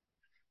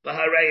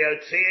 V'harei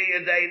Yotzia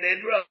Yedena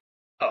Nidro.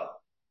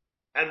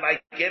 And by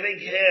giving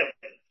him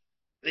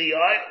the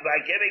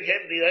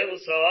oil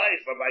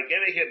sa'if, or by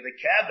giving him the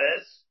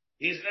kavis,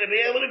 he's going to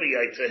be able to be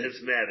yaitza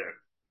his matter.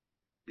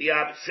 The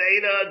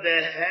abseda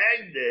the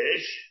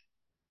hagdish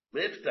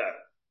miftar,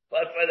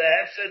 but for the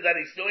hefsed that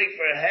he's doing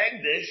for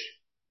hagdish,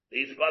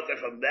 he's butter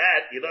from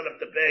that. You don't have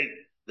to pay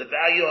the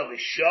value of his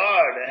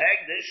shar, the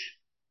hagdish.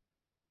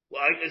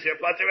 Why? Because you're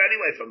butter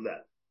anyway from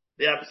that.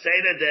 The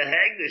abseda the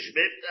hagdish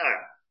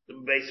miftar, the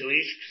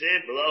beisuish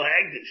ksiv below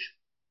hagdish.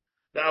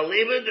 Now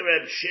leave it to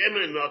Reb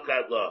Shimon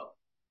nokat lo.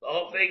 The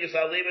whole thing is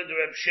I'll leave it to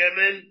Reb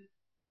Shimon.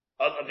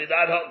 If you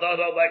don't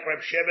hold like Reb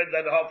Shimon,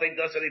 then the whole thing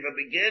doesn't even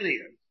begin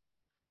here.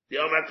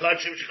 The Omar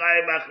Kachim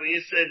Shchayim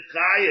Achriyisid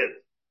Chayim.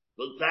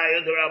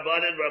 L'Tayim the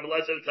Rabbanim, Reb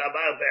Lezer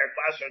Tabah, Be'er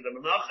Pasher, the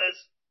Menachas.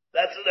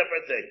 That's a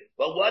different thing.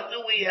 But what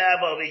do we have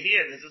over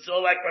here? This is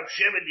all like Reb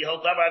Shimon, the whole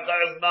Tabar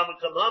Garaz Mama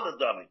Kamama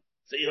Dummy.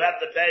 So you have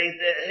to pay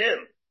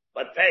him.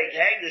 But paying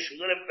Hagdish,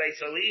 Lunim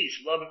Beis Alish,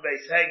 Lunim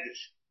Beis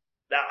Hagdish.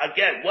 Now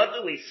again, what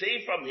do we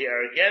see from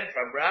here? Again,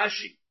 from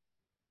Rashi.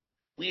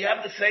 We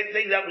have the same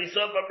thing that we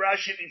saw from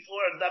Rashi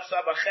before in Daf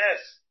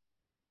Sabaches.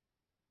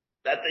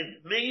 That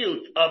the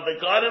miyut of the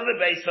God of the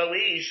Beis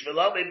Halish,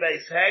 Velomi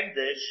Beis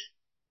Hagdish,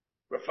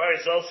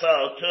 refers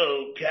also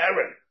to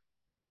Karen.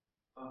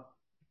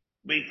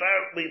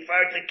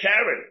 Refer to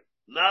Karen.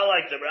 Not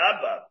like the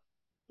Rambam.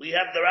 We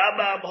have the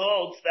Rambam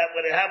holds that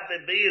when they have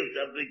the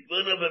miyut of the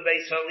God of the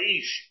Beis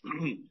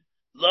Halish,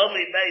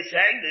 Lomi Beis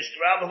Hagdish,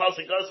 the Rambam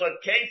also goes on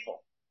Kefil.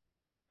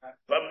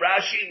 From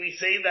Rashi we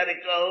see that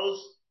it goes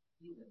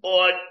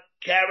on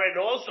Karen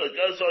also. It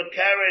goes on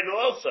Karen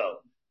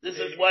also. This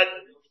is what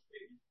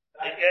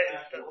from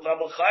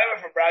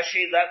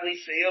Rashi that we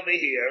see over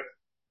here.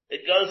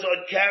 It goes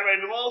on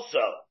Karen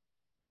also.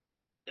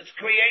 This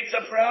creates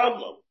a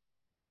problem.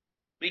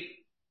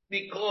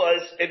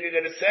 Because if you're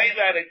going to say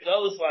that it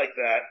goes like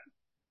that,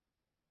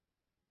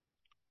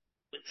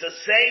 it's the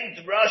same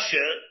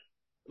drasha,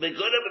 the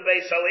good of the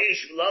Beis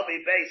Halish,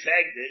 Lomi Beis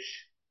Hagdish.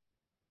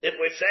 If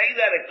we're saying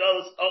that it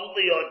goes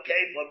only on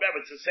Kefil,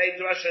 remember, it's the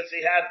same drasha as he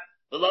had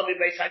the Lomi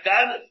Beis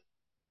Haganav.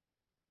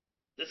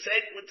 It's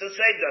the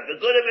same drasha. The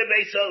good of the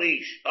Beis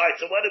Halish. Alright,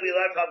 so what do we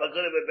learn from the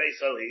good of the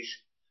Beis Halish?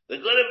 The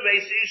good of the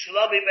Beis Halish,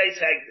 Lomi Beis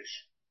Hagdish.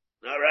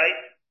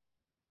 Alright?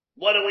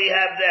 What do we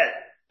have then?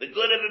 The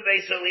good of the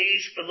Beis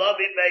Halish,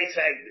 Lomi Beis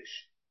Hagdish.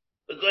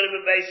 The good of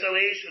the Beis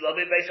Halish,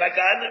 Lomi Beis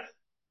Haganav.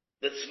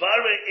 The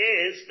svara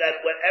is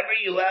that whatever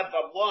you have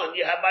from one,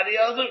 you have by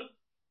the other.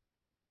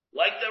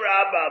 Like the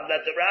Rambam,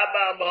 that the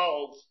Rambam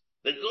holds,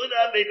 the good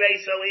of the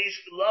Beis Halish,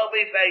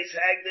 Lomi Beis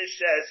Hagdish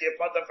says you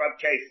put them from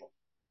Kefil.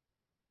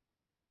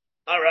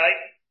 Alright?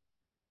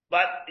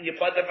 But you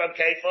put them from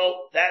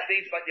Kefil, that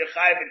means but you're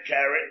chayv and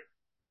Karen.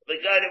 The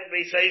good of the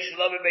Beis Halish,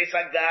 Lomi Beis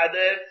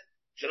Haganav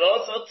should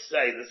also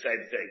say the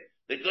same thing.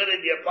 The good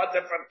of you put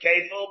them from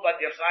Kefil, but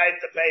you're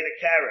chayv to pay the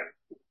Karen.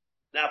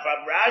 Now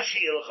from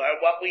Rashi,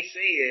 what we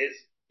see is,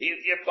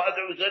 if you put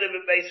them good of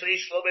the Beis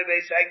Halish, Lomi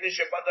Beis Hagdish,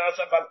 you put them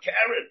also from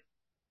Karen.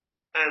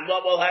 And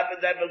what will happen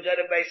then when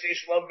Gada Beis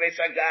Yishlom Beis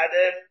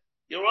Haganav?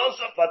 You're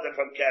also putting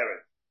from Karen.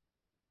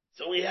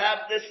 So we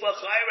have this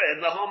L'chaira,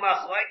 and the whole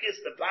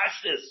Machlekes, the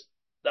Pashtus,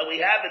 that we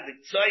have in the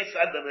Tzois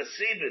and the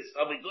Nesibis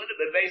of the Gada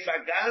Beis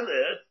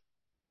Haganav,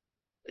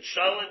 it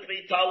shouldn't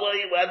be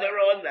totally whether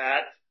or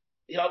not,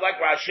 you know, like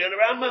Rashi and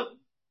Rambam.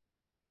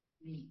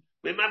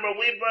 Remember,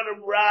 we brought a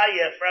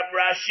raya from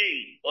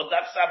Rashi, or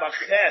Daf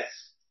Samaches,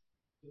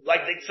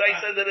 like the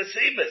Tzais and the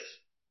Nesibis.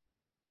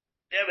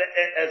 Yeah,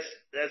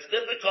 as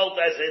difficult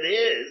as it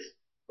is,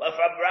 but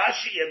from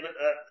Rashi and,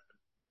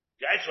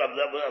 guys from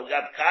them,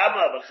 got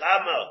Kama,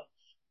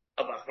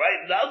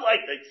 right? Not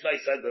like the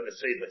Tzais and the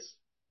Nesibis.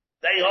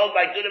 They hold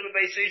by good of a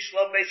Beis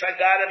Shlom Beis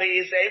Haganav, he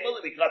is able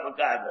to become a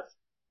Ganav.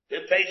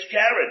 In page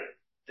Karen,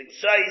 the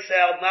Tzais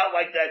held not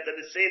like that. The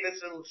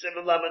Nesibis and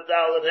Simon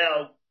Lamadal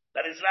held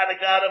that he's not a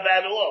Ganav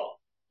at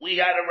all.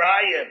 We had a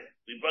riot.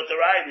 We brought the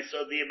riot. We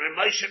saw the Rabbi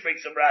Moshe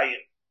brings a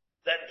riot.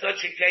 That in such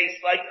a case,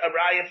 like a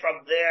riot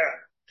from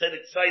there to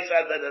the Tzais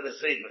and the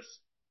Nesibis.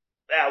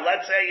 Now,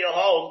 let's say you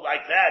hold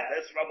like that.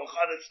 That's from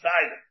Mechadet's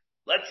time.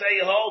 Let's say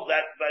you hold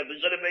that by the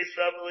good of Beis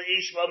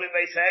Ish, Lomi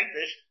Beis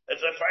Hagdish,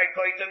 it's referring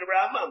according to the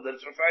Rambam,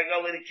 that's referring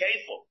only to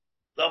Kefil.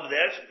 Over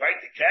there, it's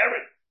referring to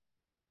Karen.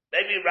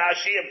 Maybe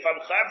Rashi, and from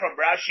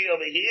Rashi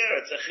over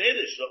here, it's a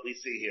Chiddush what we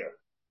see here.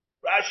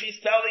 Rashi's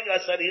telling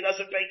us that he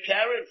doesn't pay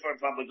Karen from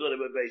a good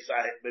of Beis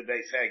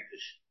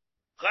Hagdish.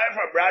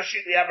 From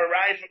Rashi, we have a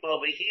right from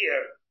over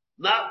here,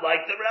 not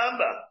like the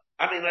Rambam.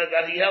 I mean,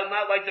 that he held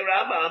not like the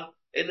Rambam.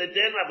 In the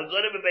din of a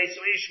good of a Beis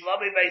Ish,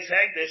 Lomi Beis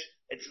Hagdish,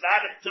 it's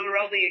not a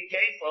Torah only in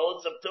Kefil,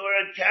 it's a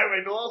Torah in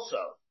Karen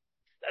also.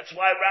 That's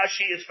why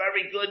Rashi is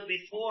very good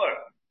before.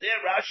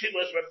 There, Rashi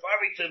was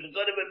referring to the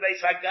good of a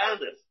Beis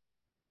Haganav,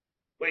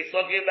 where he's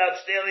talking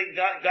about stealing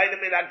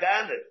Gainim in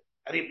Haganav,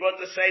 and he brought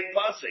the same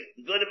pasuk.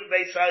 The good of a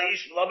Beis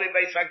Ish, Lomi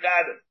Beis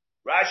Haganav.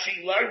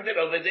 Rashi learned it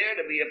over there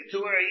to be a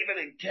Torah even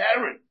in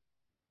Karen.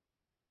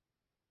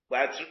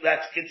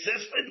 That's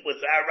consistent with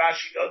our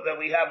Rashi that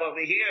we have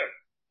over here.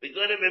 The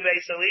good of a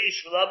Beis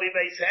Ish, Lomi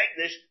Beis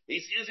Hagdish,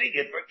 he's using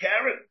it for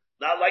Karen.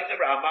 Not like the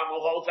Rambam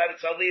who holds that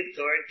it's only a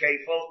Torah in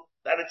Kefil,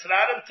 that it's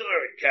not a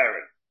Torah in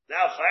Karen.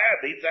 Now, Chayar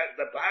means that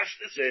the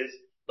Pashtus is,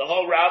 the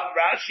whole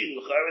Rashi,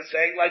 Chayar is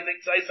saying like the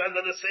Tzais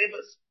under the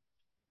Sebas.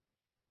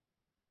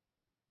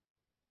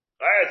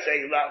 Chayar is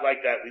saying not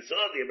like that. We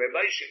saw the Rabbi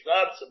Moshe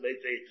comes and they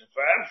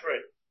confirm for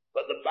it.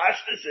 But the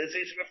Pashtus is,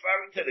 he's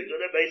referring to the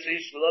good of Beis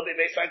Ish, Lomi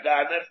Beis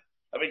Haganav,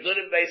 I mean, good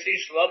in Beis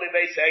Ish, Lomi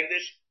Beis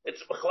Hagdish,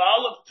 it's a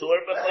Bechlal of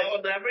Torah, Bechlal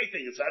and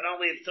everything. It's not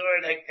only a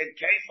Torah and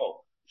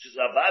Kefil, which is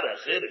Avada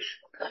Chiddush.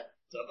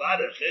 It's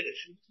Avada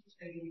Chiddush.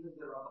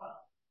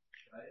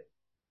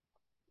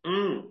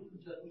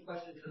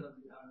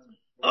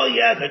 Oh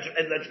yeah,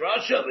 and the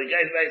drasha, the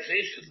guy Beis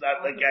Ish is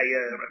not the guy,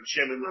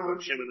 Shimon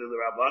and the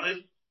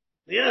Rabbanim.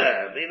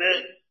 Yeah, I mean,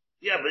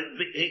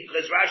 but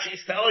because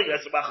Rashi's telling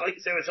us about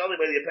it's only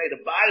when you pay the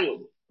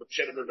Bailam,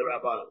 Shimon and the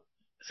Rabbanim.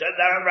 So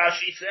now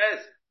Rashi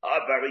says, oh,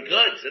 very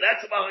good. So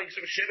that's about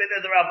some Shimon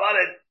and the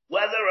Rabbanan,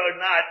 whether or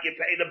not you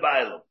pay the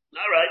Bailam.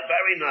 All right,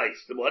 very nice.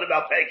 Then what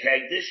about paying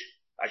Hagdish?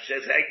 I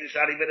says Hagdish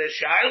not even a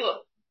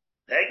Shiloh.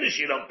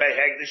 Hagdish, you don't pay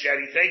Hagdish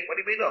anything. What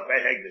do you mean don't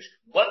pay Hagdish?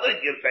 What did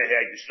you pay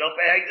Hagdish? You don't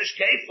pay Hagdish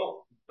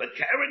Kefil. But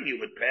Karen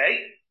you would pay.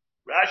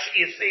 Rashi,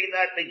 you see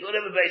that the good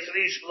of a Beis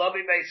Ish,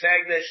 Lomi Beis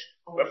Hagdish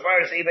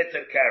refers even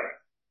to Karen.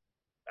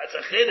 That's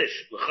a Chiddush.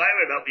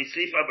 L'chayra, don't be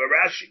see from a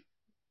Rashi.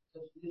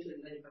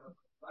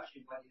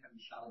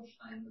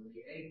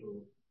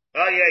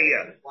 Oh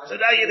yeah. So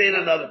now you need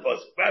another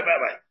pasuk.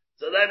 Right.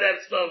 So then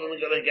that's totally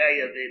going to get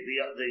you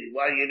the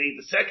why you need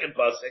the second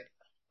pasuk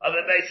of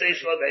the Beis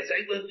Ish, Lomi Beis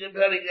Hagdish.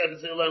 Depending on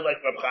if you learn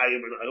like Reb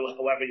Chaim or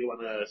however you want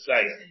to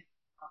say it.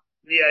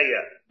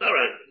 Yeah. All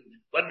right.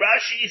 When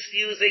Rashi is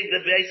using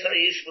the Beis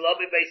Ish,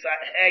 Lomi Beis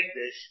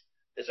Hagdish,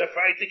 is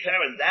referring to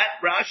Karen. That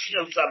Rashi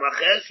of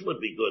Samaches would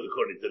be good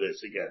according to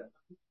this again.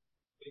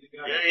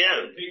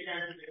 Yeah.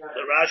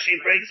 The Rashi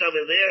brings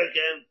over there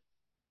again.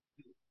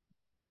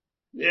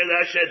 Yeah,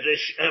 that says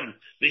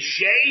the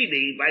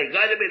shady by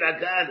Gadim in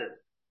Agadim.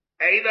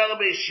 Eino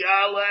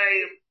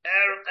Mishalei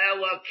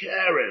Ela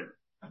Karen.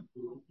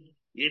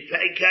 You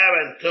pay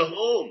Karen to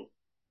whom?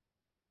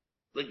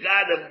 The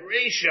God of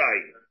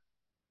Rishon.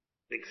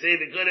 They say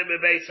the Gadim in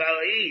Beis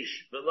Ish,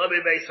 the Lomi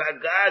Beis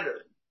Hagadim.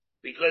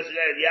 Because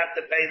you have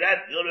to pay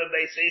that. Gadim in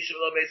Beis Ish,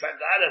 Lomi Beis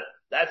Hagadim.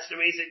 That's the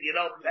reason you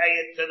don't pay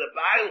it to the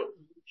Bailam.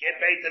 You can't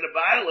pay it to the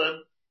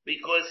Bailam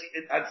because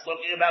it's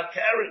looking about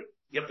Karen.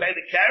 You pay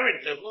the Karen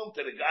to whom?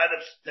 To the God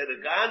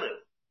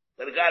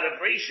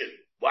of Rishon.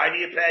 Why do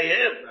you pay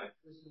him?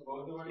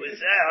 We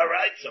say, all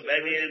right, so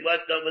maybe he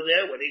went over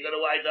there. What are you going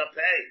to wind up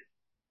paying?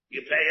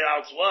 You pay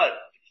out what?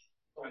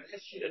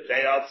 You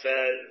pay out,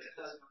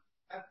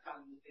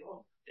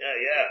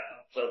 yeah.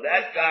 So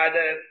that God,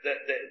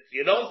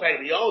 you don't pay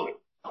the owner.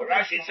 So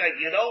Rashi said,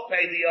 you don't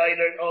pay the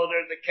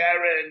owner, the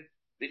Karen,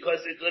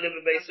 because it's going to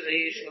be based on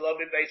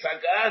Beis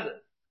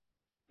Haganav.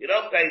 You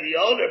don't pay the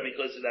owner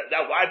because of that.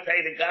 Now, why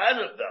pay the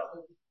Ganav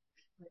though?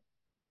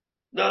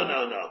 No,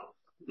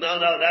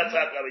 that's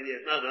not going to be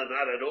it. No,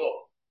 not at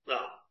all. No.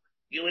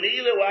 You would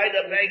either wind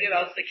up paying it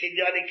out to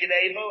Kinyan and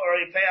Kineva, or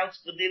you pay out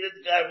to Dinah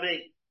to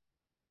Garmi.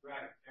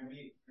 Right, and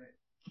me.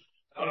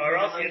 Or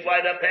else you'd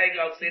wind up paying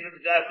out to Dinah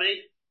to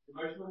Garmi.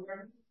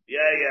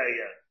 Yeah.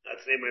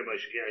 That's the name of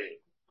Moshe. Yeah.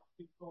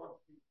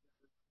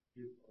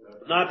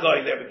 Not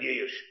going there with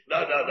Yush.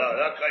 No,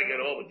 not going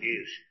at all with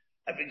Yush.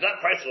 If you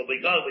got, first of all, we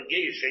go with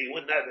Giyush, you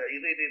wouldn't have,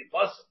 you didn't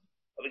fuss him.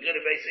 If you go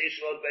to base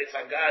Ishmael, base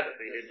Hagad,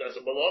 it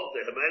doesn't belong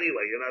to him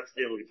anyway, you're not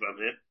stealing from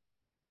him.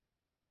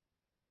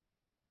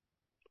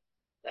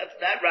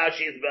 That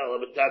Rashi is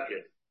Bela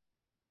B'Takin.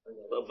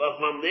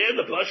 But from there,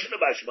 the Pashon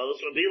of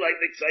Hashmalos would be like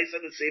the Ksais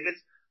and the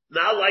Sivits,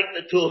 not like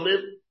the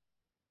Tumim,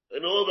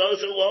 and all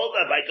those who hold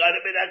that by God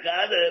and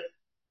Hagad,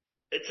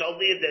 it's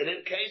only a din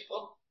in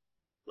Kefil.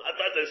 I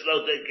thought there's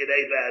no din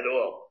Gedeva at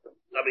all.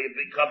 I mean,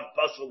 it becomes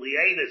possibly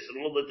anus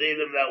and all the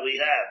dinim that we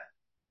have.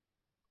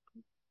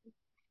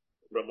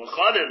 Rabbi Moshe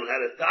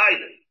had a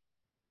title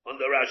on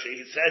the Rashi.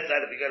 He says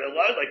that if you're going to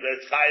learn like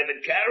that, it's Chayiv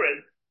and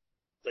Karen,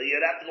 so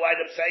you'd have to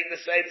wind up saying the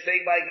same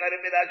thing by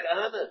Gadim and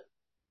Akahana.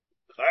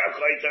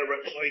 According to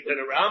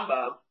the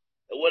Rambam,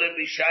 it wouldn't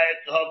be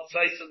Shayat to hold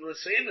Tzais and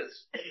Lasinas.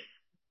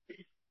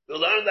 To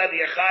learn that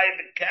you're Chayiv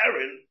and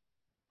Karen,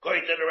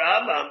 according to the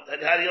Rambam,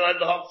 then how do you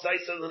learn the hold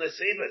Tzais and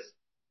Lasinas?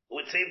 It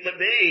would seem to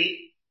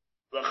be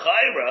the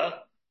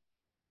Chayra,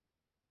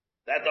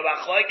 that the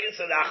Machlokes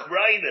and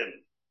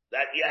Achrayim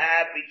that you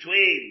have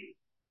between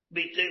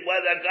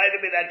whether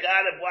Gaidim and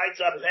Agadim winds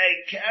up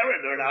paying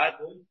Karen or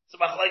not, it's the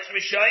Machlokes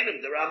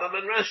Rishonim, the Rambam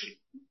and Rashi.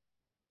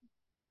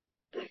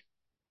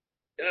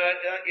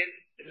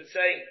 You're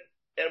saying,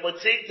 it would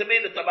seem to me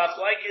that the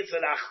Machlokes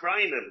and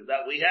Achrayim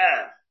that we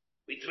have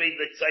between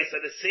the Tzais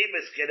and the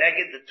Simas,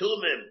 Keneged, the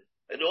Tumim,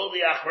 and all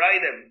the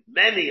Achrayim,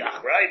 many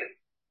Achrayim,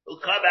 who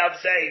come out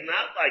saying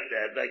not like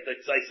that, like the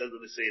Tzais and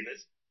the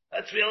Simas.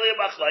 That's really a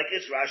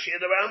Machlokes Rashi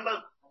and the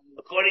Rambam.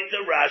 According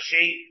to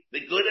Rashi, the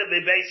good of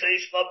the Beis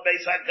Yishmael,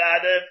 Beis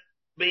Haggadah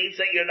means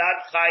that you're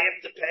not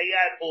chayav to pay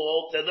at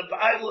all to the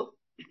Bailam.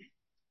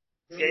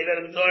 It's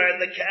given the Torah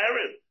and the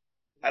Karen.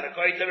 And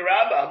according to the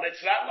Rambam,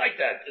 it's not like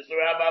that. Because the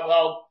Rambam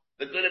holds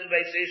the good of the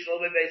Beis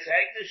Yishmael, Beis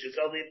Hagdish is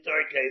only in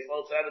Torah case,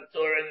 it's not in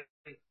Torah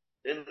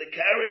in the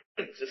Karen.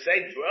 It's the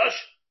same drush.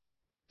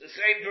 It's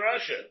the same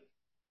drusha.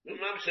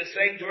 It's the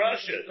same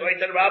drusha. According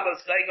to the Rambam,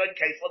 it's going on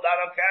case, not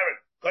on Karen.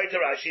 According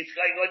to Rashi, it's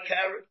going on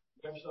Karen.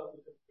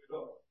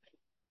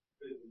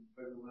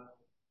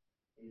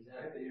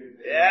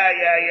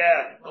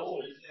 Yeah.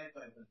 Oh.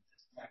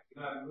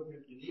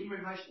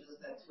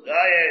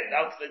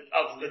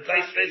 The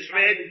Taisus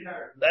Rid.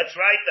 That's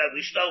right, that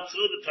we stole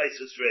through the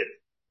Taisus Rid.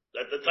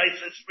 That the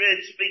Taisus Rid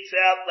speaks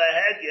out the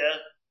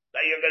Hedya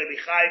that you're going to be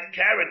chayiv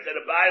Karen to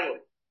the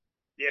Bailam.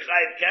 You're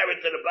chayiv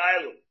Karen to the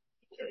Bailam.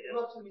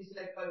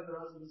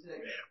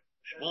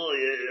 Shmuel,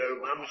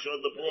 I'm sure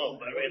the ball,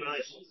 very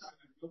nice.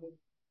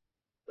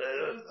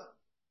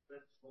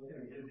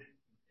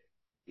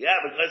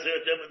 Yeah, because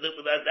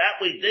that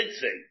we did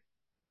see.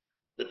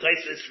 The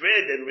Taisus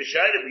Rid and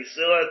Rishonim, we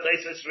saw a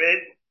Taisus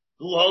Rid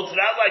who holds it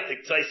out like the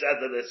Tzais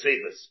out of the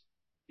Sivas.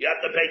 You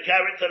have to pay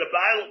Karen to the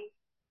Bailam.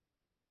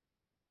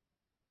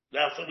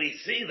 Now, so we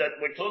see that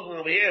we're talking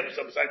over here,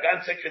 some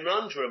gigantic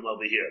conundrum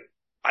over here.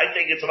 I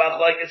think it's about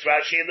like it's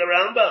Rashi and the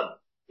Rambam.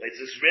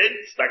 Taisus Rid,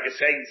 it's like it's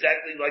saying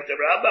exactly like the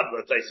Rambam,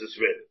 the Taisus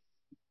Rid.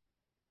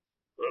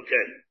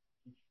 Okay.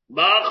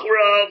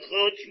 Machra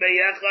chutz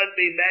meyechad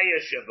b'meya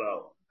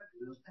shavo.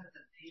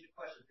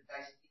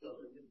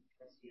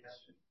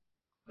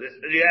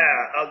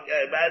 Yeah,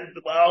 okay, man,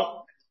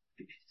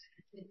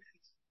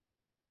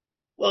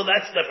 well,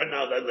 that's different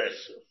now than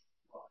this.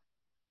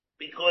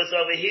 Because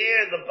over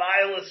here, the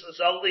violence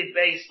is only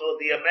based on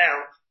the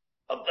amount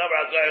of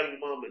Davar Gayel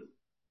moment.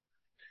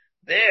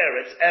 There,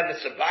 it's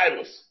emes of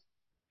violence.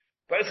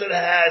 Person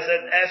has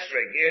an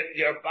esrog,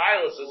 your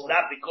violence is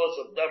not because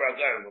of Davar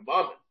Gayel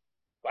moment.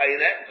 Why you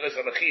that? Because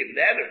of a chiyuv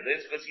neder.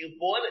 It's because you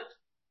bought it.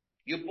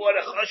 You bought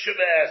a choshev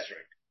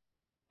esrog.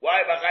 Why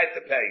am I going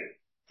to pay you?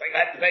 Like I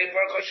have to pay for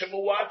a choshev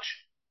watch.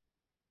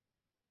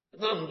 It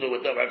doesn't do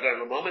with Davar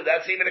Gayel moment.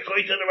 That's even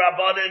according to the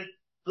Rabbanan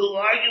who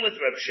argue with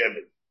Reb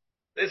Shimon.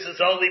 This is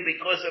only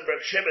because of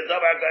Reb Shimon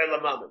Davar Gayel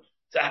moment.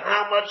 So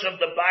how much of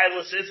the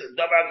violence is in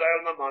Davar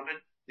Gayel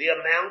moment? The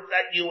amount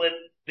that you would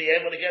be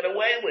able to get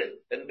away with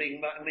and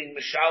being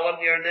mishalom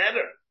your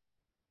neder.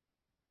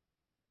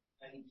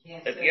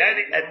 If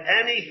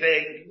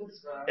anything,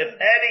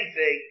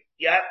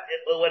 you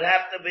would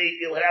have to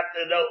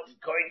know,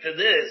 according to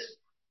this,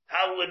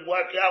 how it would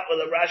work out with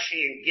a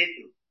Rashi and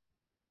Gittin.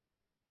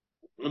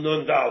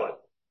 Nun Dalet.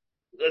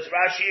 Because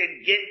Rashi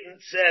and Gittin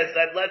says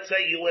that let's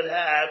say you would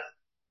have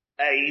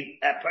a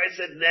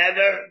person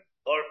neder,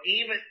 or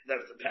even,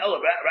 that's the Pella,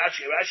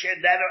 Rashi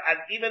and neder, and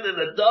even in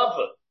a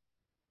Dova.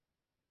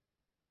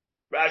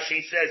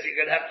 Rashi says you're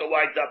going to have to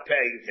wind up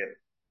paying him.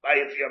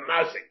 If you're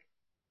mazik.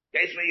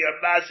 Case where you're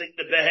mazik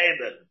the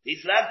behemoth.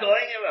 He's not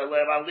going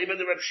anywhere. I'll leave it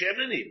to Reb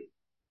Shimon even.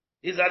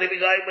 He's not even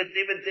going with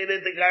even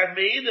the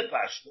Garmi, the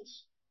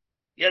Pashtus.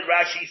 Yet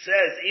Rashi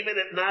says, even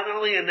if not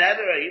only a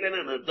neder, even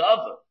in a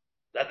dova,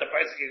 that the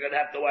person you're going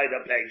to have to wind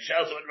up paying.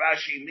 Shows what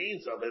Rashi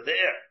means over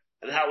there.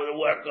 And how it'll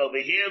work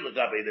over here, the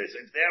Gabi this.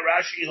 It's there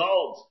Rashi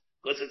holds.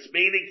 Because it's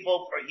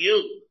meaningful for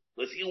you.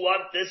 Because you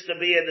want this to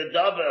be in the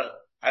dova.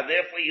 And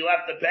therefore you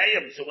have to pay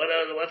him. So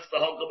what's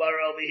the whole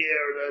Gemara over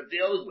here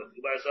dealing with?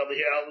 Gemara's over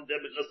here holding them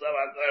because of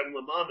our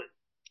moment.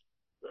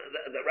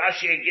 The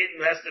Rashi and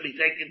Gittin has to be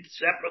taken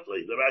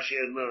separately, the Rashi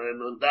and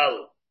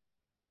Nundalu.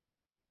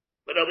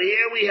 But over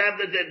here we have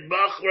the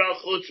Bachra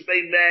Chutz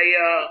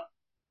Meya.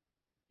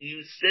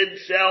 You did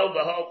sell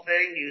the whole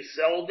thing, you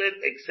sold it,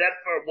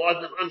 except for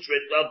 100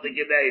 of the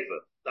Geneva,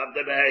 of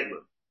the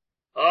Behemoth.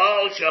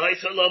 Oh,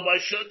 Shahaisalo by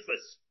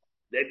Shutfus.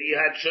 Maybe you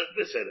had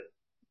Shutfus in it.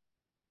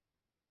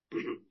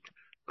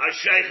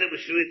 Ashaycha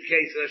B'shuit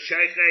case,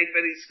 Ashaycha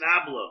B'ni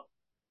Snabla.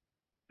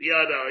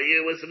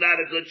 It was not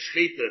a good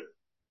shchita.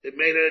 It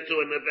made it into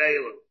a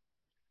nevela.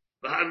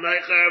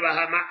 V'hanaycher,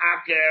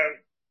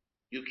 v'hama'aker.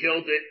 You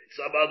killed it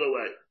some other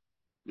way.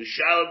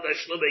 Mishal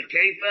Tashlume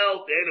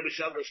Kefel, Dana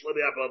Mishal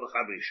Tashlume Abba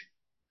Chamisha.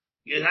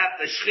 You have,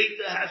 the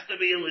shchita has to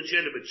be a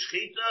legitimate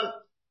shchita,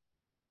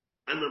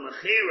 and the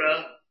mechira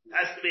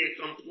has to be a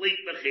complete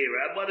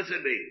mechira. And what does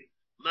it mean?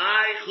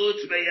 My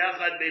chutz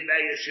beyachad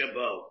b'meya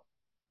shabo.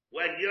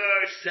 When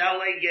you're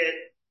selling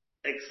it,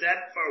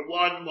 except for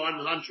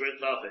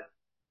 1/100th of it,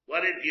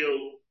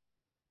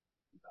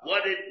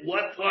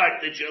 what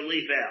part did you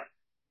leave out?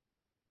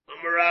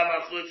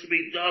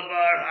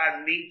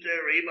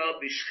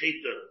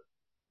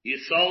 You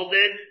sold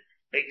it,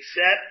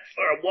 except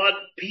for one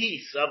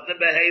piece of the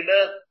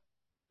behemoth,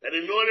 and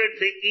in order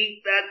to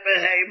eat that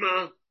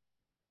behemoth,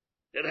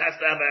 it has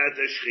to have a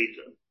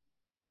shchita.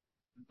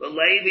 The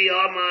Levi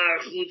Amar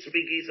chutz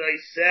b'gizay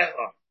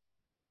secha.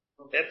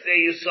 If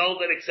you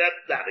sold it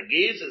except that the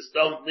gizas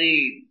don't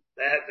need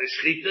to have the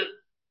shchita,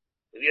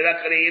 and you're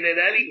not going to eat it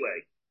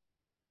anyway.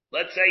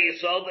 Let's say you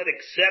sold it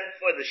except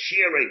for the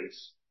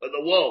shearings, for the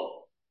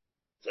wool.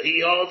 So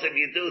he holds, if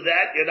you do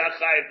that, you're not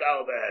chayiv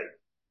dal behay.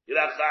 You're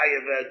not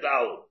chayiv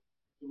dal.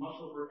 Too much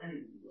over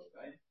anything,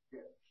 right?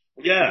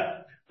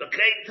 Yeah. The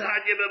kein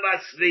tanya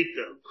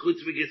b'masrita,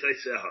 chutz b'gizay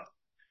secha.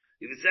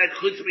 If you said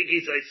chutz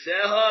b'gizay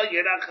secha,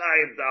 you're not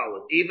chayiv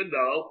dal. Even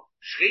though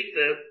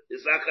shchita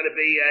is not going to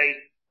be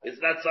it's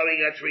not something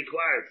that's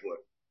required for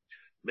it.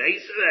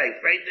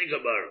 Meisrei, Freiting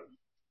Gemara.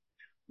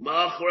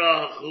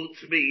 Machra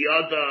chutz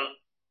b'yada,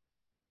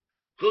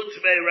 chutz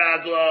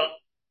b'ragla.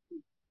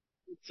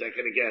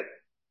 Second again.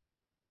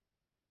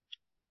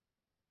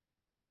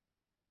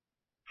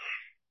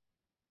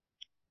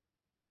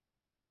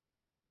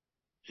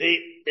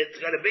 See, it's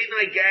going to be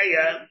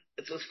Nigeria.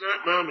 It's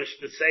not mamish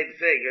the same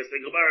thing as the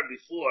Gemara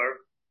before,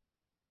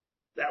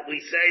 that we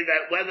say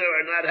that whether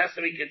or not it has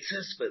to be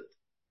consistent.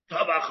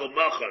 Tabach or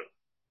machar.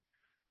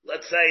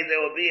 Let's say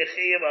there will be a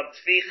chiyuv of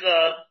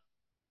tficha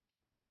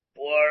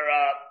for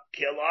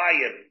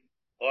kilayim,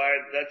 or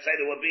let's say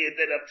there will be a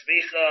din of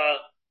tficha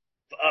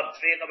but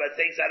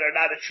things that are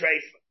not a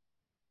treifa.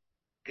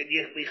 Can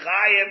you be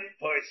chayim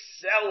for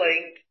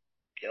selling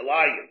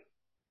kilayim?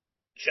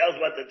 Shows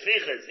what the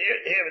tficha is.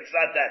 Here it's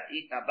not that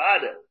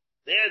abada.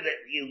 There that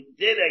you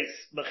did a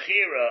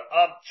mechira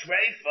of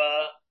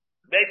treifa,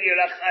 maybe you're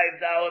not chayim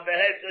dawa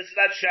behem, it's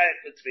not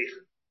shayach to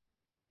tficha.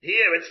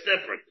 Here it's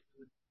different.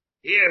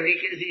 Here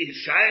he's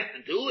shy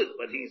to do it,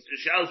 but he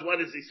shows what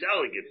is he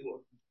selling it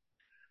for.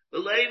 The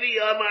Levi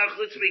Amar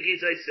chutz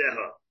b'gizay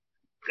seha.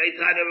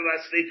 Chaytana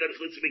b'masrita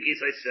chutz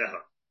b'gizay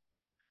seha.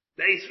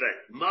 Beisvek.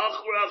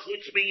 Machra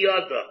chutz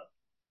b'yada.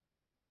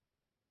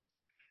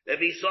 If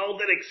he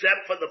sold it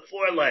except for the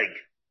foreleg.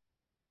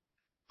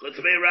 Chutz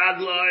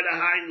b'ragla or the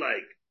hind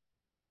leg.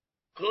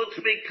 Chutz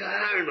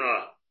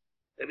b'karna.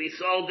 If he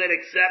sold it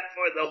except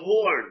for the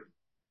horn.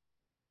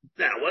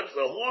 Now, what's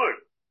the horn?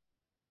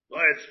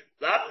 Well, it's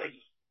nothing.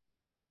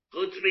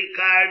 Chutz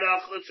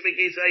b'karna, chutz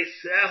b'gizay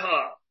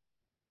seha.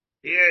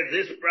 Here,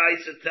 this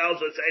price it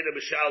tells us, Eina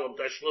B'Shalom,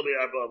 Tashlumi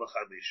Arba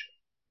V'Chamisha.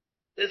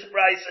 This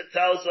price it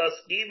tells us,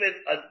 even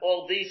in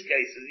all these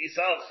cases, you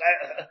saw,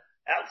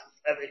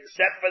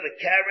 except for the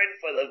Karen,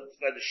 for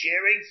the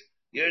shearings,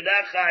 you're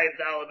not chayiv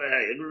dal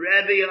b'hei. And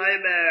Rebbe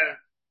Omer,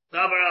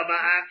 Tavar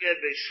Ma'akev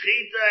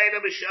B'Shchita,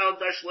 Eina B'Shalom,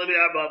 Tashlumi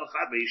Arba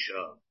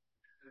V'Chamisha.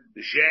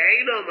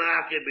 B'She'eina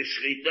Ma'akev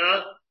B'Shchita,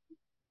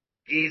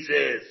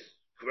 Gizes,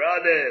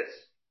 Kronis,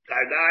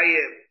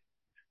 Karnayim,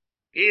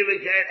 even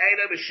can't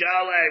Eina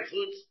B'Shalom,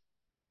 Chutz,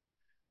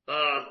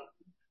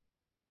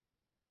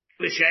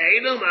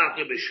 B'She'eina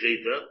Ma'akev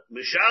B'Shchita,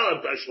 B'Shalom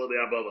Tashlumi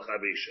Arba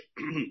V'Chamisha.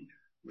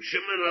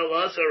 Shimon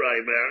Elazar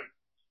Omer,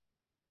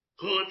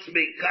 Chutz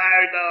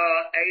Mikarna,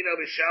 Eina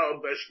B'Shalom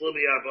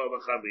Tashlumi Arba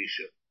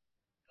V'Chamisha.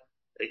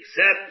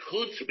 Except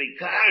Chutz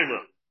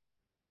Mikarna.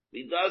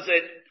 He does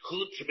it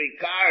Chutz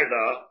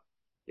Mikarna.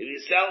 If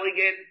he's selling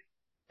it,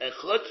 a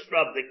chutz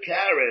from the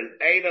Karen,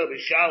 Eina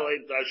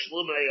B'Shalom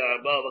Tashlumi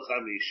Arba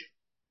V'Chamisha.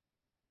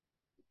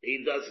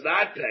 He does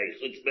not pay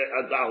chutz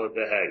 $1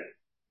 b'hei.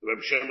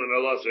 Rabbi Shimon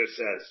Elazar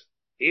says,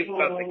 even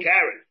from the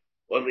Karen.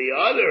 On the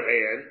other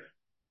hand,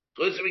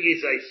 chutz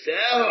b'gizay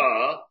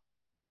seha,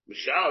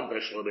 B'Shalom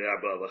Tashlumi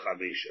Arba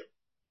V'Chamisha.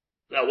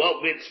 Now,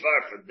 what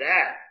mitzvah for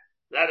that?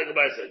 Now the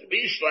Gemara says,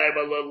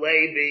 B'Shleima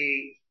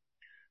l'Levi.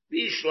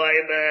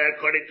 B'Shleima,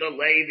 according to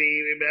Levi,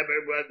 remember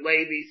what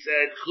Levi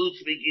said,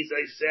 chutz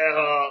b'gizay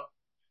seha,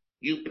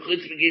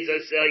 chutz b'gizay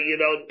seha, you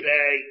don't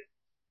pay,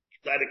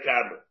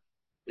 Tadakama.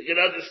 We can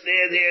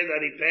understand here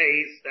that he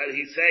pays, that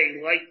he's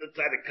saying, like the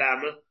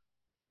Tadakama,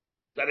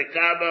 that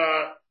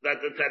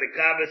the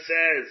Tanakama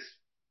says,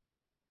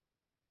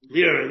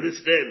 here in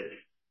this din,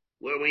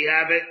 where we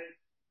have it,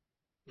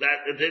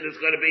 that the din is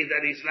going to be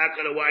that he's not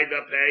going to wind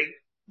up paying.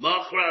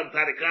 Machra,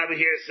 Tanakama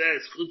here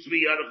says, chutz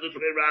b'yada, chutz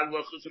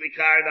b'ragla, chutz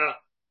b'karna,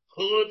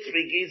 chutz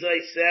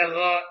b'gizay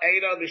secha,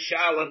 eino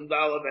b'shalach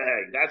dala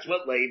b'heng. That's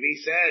what Levi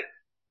said.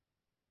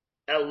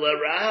 El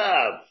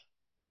Rav.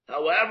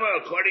 However,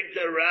 according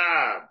to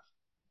Rav,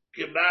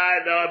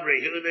 Kiman Amri,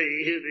 who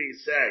did he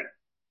say?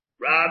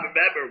 Rav,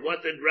 remember,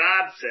 what did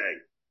Rav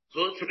say?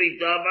 Chutz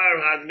b'davar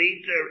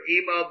haniter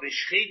imo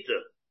b'shchita.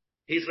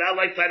 He's not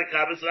like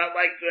Tanakama, he's not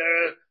like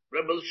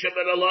Rabbi Moshe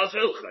ben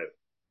Elazar.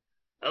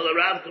 El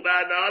Rav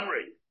Kiman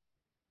Amri.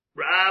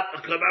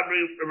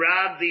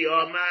 Rav the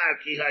Omar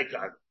ki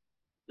haitan.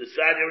 The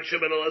side of Rabbi Moshe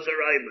ben Elazar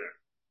Reimer.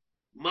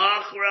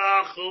 Machra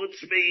chutz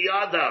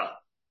b'yada.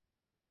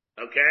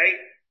 Okay?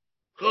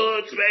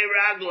 Chutz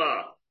b'ragla.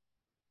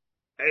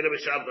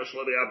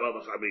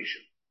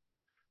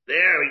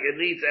 There, you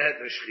need to have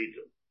the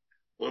shchita.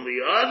 On the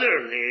other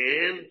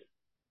hand,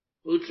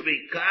 chutz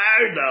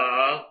b'karda,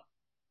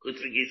 chutz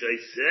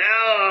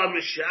b'gizaysel,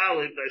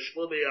 mishalim,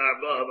 tashmumi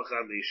arba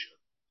v'chamisha.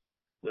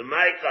 The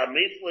Maika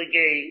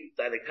Mithlegi,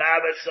 that the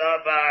Kaaba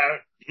Savar,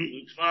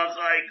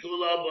 Tzmachai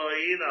Kula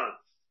Ba'ina.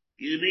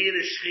 You need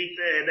a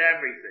shchita and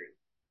everything.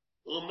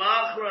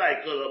 Umachrai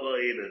Kula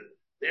Ba'ina.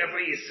 Therefore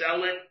you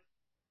sell it,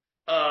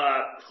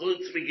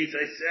 chutz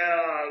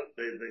b'gizaysel,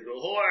 the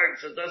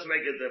horns, it doesn't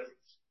make a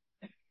difference.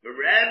 The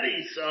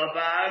Rabbi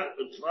Savar,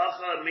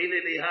 Tzmacha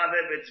Minini Have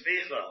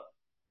B'tzvicha.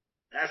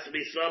 Has to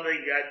be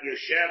something that you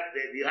chef,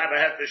 that you have to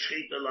have the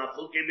shchita, la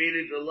fuki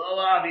mini to lo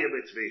avia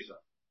b'tzvicha.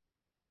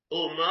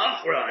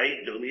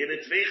 Umachrai, do me in a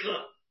tzvicha.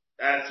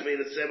 That's to be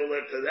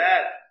similar to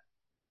that.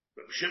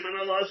 Shimon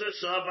Elazar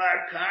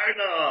Savar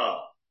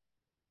Karna.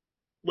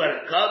 When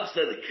it comes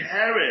to the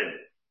Karen,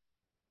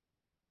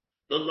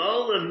 the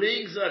Lola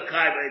Migza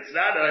Kaima, it's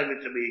not able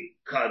to be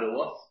cut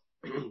off.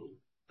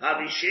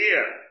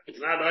 Havishir, it's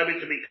not able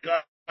to be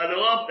cut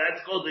off,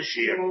 that's called the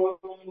shear. On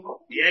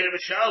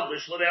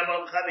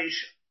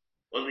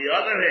the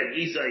other hand,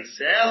 Gizai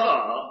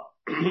Seha,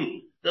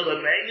 the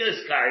Lemegas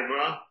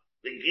Kaima,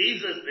 the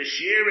gizas, the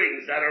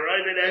shearings that are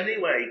on it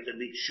anyway to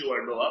be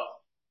shorn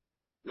off.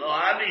 No,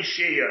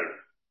 Havishir,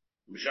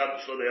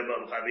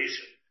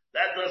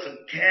 that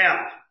doesn't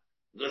count.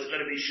 It's going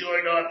to be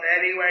shorn off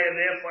anyway, and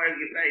therefore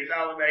you pay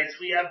Zalamates.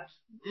 We have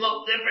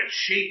different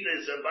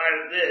sheetness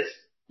about this.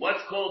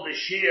 What's called the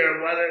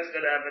shear, whether it's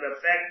going to have an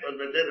effect on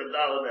the din of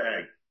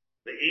Dalamag.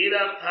 The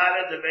Edom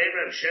Tana, the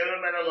Beber of Shimon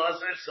ben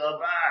Elazar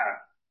Savar.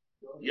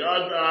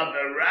 Yoda,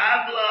 the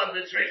Rabla,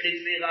 the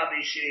Trichit Vicha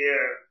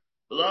Bishir.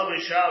 Below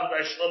Mishal,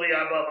 the Shlomi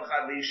Abba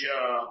Chamisha.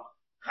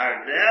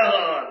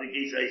 Harneha, the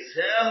Gizai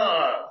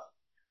Seha.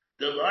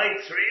 The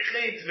light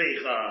Trichit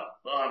Vicha,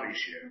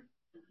 Bishir.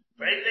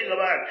 Great thing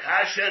about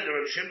Kasha, the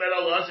Rav Shimon ben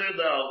Elazar,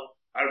 though,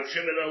 our Rav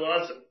Shimon ben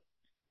Elazar.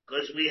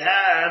 Because we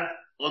have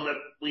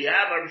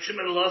our Rav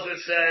Shimon ben Elazar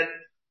said,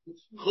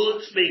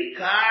 Chutz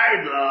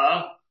Mikarna,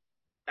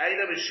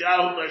 Aina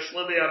Mishahu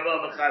Bashlomi Abba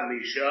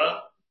B'chamisha,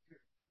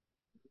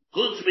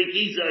 Chutz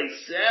Mikizai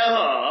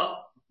Seha,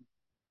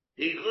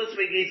 Chutz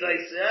Mikizai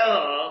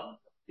Seha,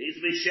 he's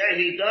Mishay,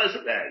 he does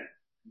pay.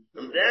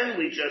 And then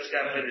we just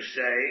got finished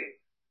saying,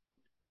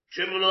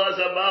 Shimon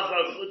Elazar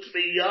Machar Chutz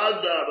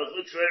Miyada,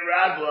 Chutz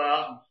Ragla,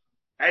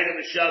 Aina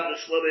Mishahu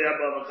Bashlomi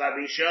Abba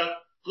B'chamisha,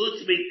 Chutz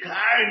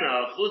Mikarna,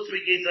 Chutz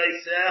Mikizai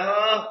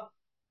Seha,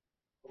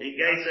 in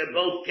case in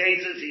both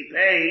cases he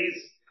pays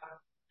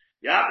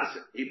the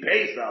opposite. He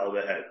pays the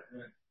overhead.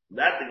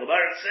 That the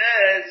Gemara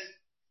says,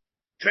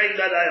 trade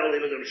that I only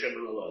with Rav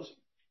Shimon Elazar.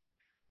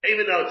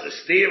 Even though it's a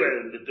steer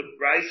and the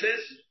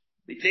prices,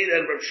 between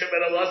Rav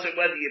Shimon Elazar,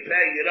 whether you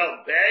pay, you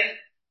don't pay,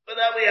 but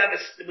then we have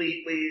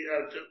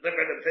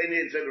different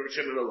opinions in Rav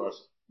Shimon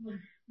Elazar.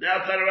 Now,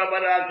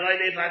 Tanarabana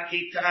Goynev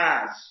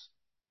Hakitas.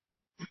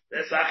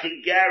 There's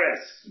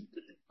Achigeres.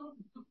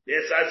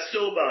 There's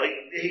Asuma.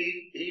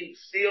 He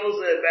steals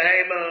a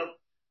behemoth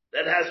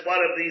that has one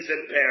of these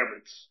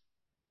impairments.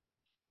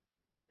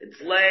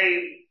 It's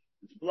lame,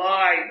 it's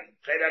blind.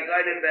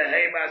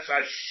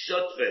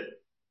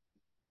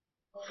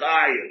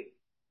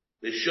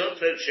 The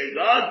Shutvin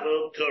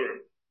Shegadvu Turim.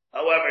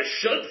 However,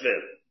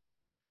 Shutvin,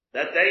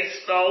 that they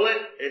stole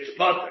it, it's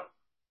Potter.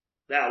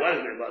 Now, wait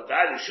a minute,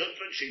 the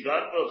Shutvin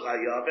Shegadvu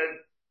Chayavin.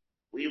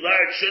 We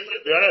learned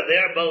Shutvin,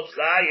 they're both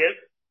Chayiv.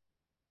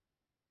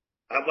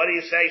 And what do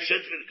you say?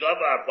 Shutvin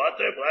Gava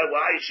Potter?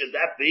 Why should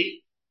that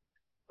be?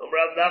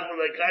 Rav Nachman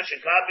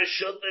Lekasha, Kam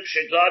B'Shutiv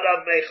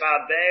Shegadav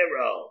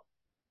Mechavero.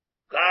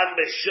 Kam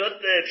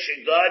B'Shutiv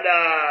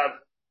Shegadav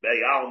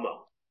Be'alma.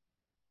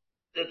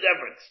 The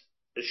difference.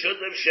 The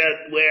Shutiv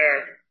Shed where,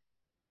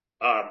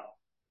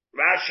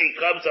 Rashi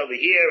comes over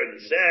here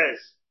and says,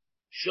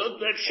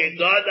 Shutiv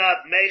Shegadav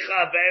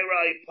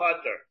Mechavero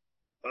Potter.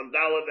 From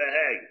Dala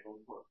Beheg.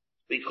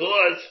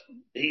 Because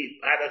he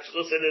had a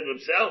tzchus in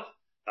himself.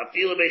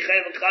 Afilu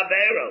Mechav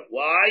Chavero.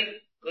 Why?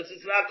 Because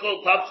it's not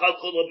called Tavchal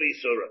Kula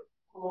B'Surah.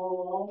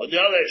 On the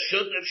other,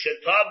 Shutiv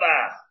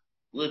Shetabach,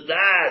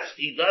 L'das,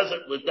 he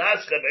doesn't,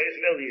 l'das kaver,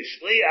 he's really a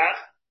shliach,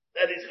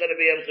 then he's going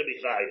to be able to be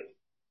chayiv.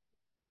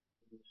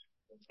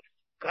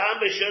 Kam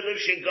b'shudim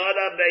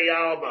shigana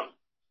beyalma.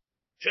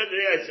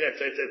 Shouldn't,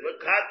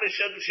 but kam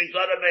b'shudim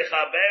shigana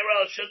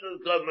beychavero,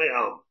 shouldn't go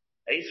beyalma.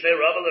 Eis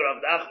ve'rabel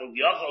Rav Nachman,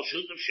 yochal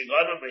shudim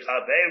shigana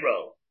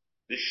beychavero.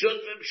 The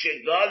shudim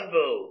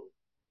shiganbu,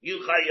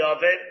 you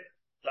chayavet,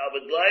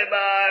 Talmud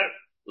Leibar,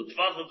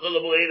 utfachu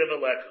kulabu eina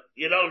v'leka.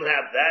 You don't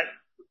have that.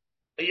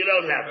 You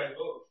don't have it.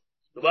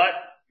 What?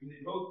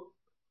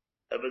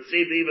 But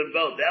see, even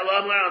both.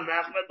 Elamar on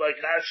Nachman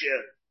like Hashia.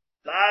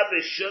 Ka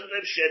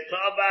b'shudim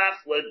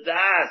shetovach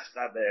l'das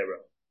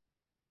chavero.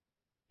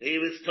 He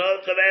was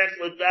told to ask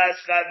l'das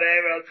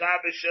chavero. Ka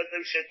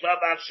b'shudim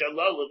shetovach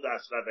shelo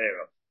l'das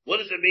chavero. What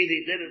does it mean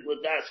he did it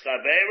l'das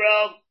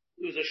chavero?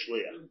 He was a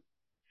shliach.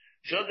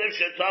 Shudim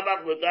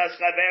shetovach l'das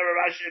chavero.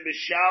 Rashi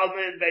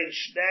b'shalmin bein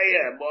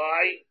shneihem.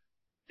 Why?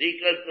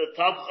 Because the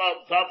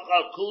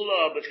tavcha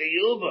kula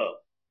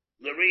b'chiyuva.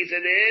 The reason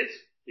is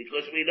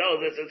because we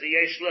know this is a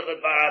yesh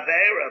lichat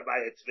ba'avera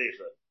by its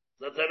tzvicha.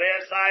 So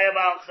tamei chayav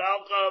al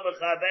chalcha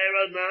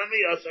b'chavera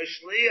nami as a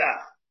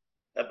shliach.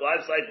 That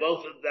bloods like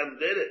both of them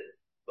did it.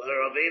 But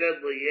Ravina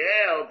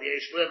Liel, the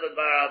yesh lichat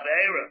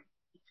ba'avera.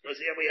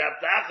 Because here we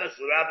have tachas,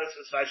 the rabbis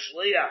is a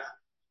shliach.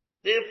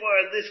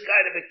 Therefore, in this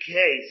kind of a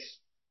case,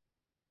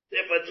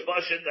 therefore it's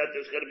motion that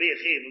there's going to be a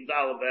chiv of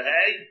dalad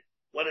behei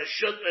when a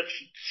shutnef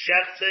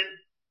shechts it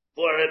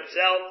for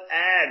himself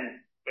and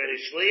for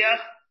his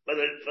shliach. For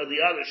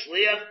the other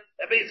shliach,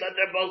 that means that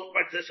they're both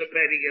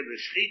participating in the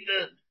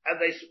shchita, and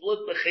they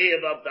split the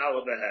chiyuv of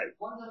dalad behei.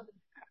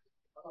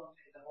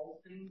 The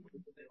whole thing,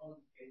 they only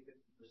pay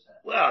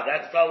 50%. Well,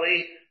 that's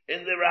probably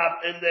in the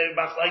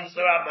machlekes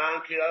the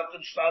Raman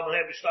kiyafin shtal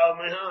mehei b'shtal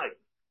mehai.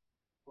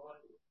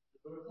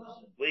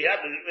 We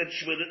have and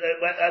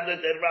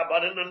the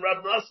Rabbanim and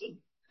Rab Nosson.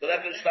 So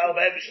that's shtal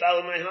mehei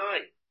b'shtal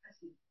mehai.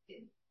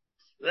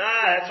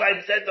 Nah, that's why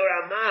I said the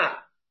Raman.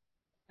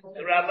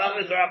 The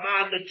Rabbah is the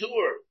Rabbah on the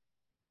tour.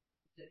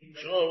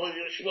 Shmuel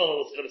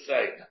was going to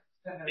say.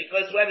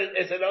 Because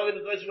is it only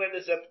because when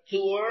it's a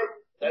tour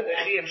that the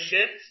Chiyuv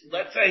shits?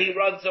 Let's say he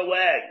runs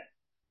away.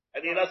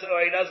 And he doesn't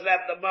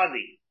have the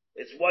money.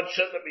 It's one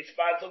shouldn't be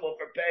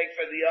responsible for paying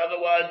for the other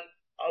one.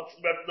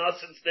 Ultimate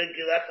Nossin's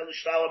thinking that's the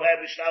Shtalim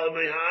Hay, Shtalim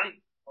Hay,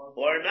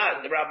 or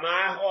not. The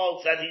Rabbah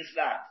holds that he's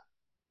not.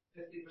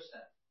 50%.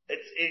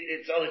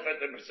 It's only 50%.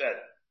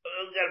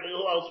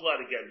 Who else won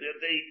again?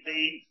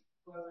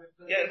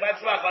 Yeah, that's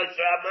what like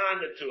the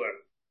Raman the tour.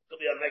 Could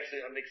be I'm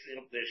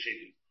mixing up their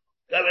shitty.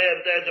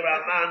 There's the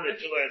Raman the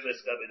tour and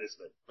this could be this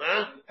thing.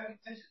 Huh?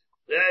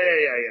 Yeah.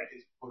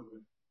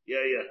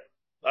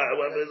 Alright,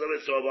 well, let me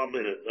saw 1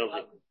 minute.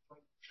 Okay.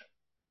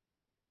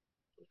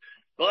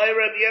 Boy,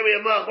 Rabbi Yeri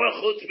Amachor,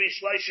 chutz mi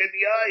shleishem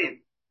yayin.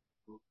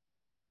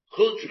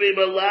 Chutz mi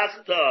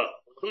melachta.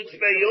 Chutz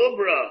mi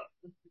yubra.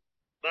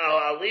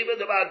 Now, I'll leave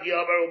it about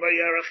Yomer, Uber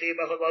Yerachim,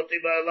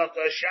 Achaloti,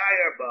 Ba'alata,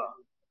 Shire, Ba.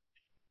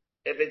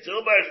 If it's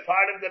Uber, it's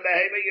part of the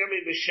behemoth, you're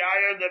be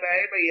Shire, the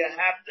behemoth,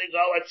 you have to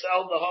go and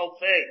sell the whole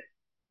thing.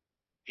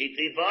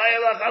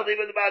 I'll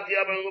leave it about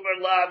Yomer, Uber,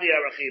 Lav,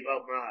 Yerachim,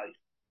 oh my.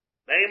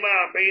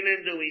 Neymar,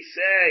 Benin, do we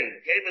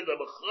say, came in the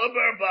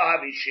Mechuber,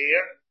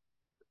 Ba'avishir,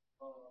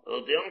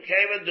 or the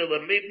came into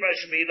the Mipra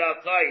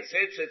Shmidatai,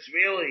 since it's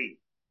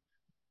really,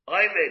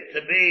 meant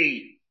to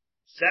be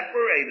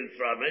separated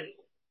from it,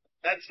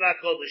 that's not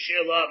called the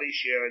Shir Lavi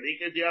Shir. And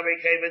Ikad Yavi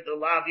came into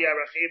Lavi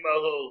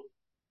Arachimahu.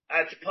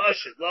 That's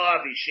Pashit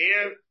Lavi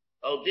Shir.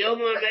 Oh,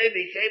 Dilma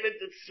maybe came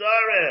into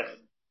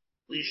Tzarech.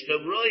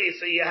 Lishtamrui,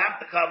 so you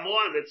have to come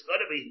on. It's going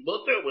to be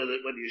mutter with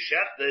it when you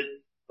shecht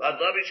it. And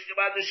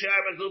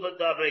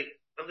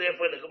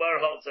therefore the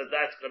Gemara holds that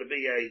that's going to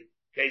be a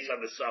case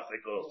on the suffix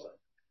also.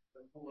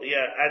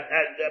 Yeah,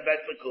 and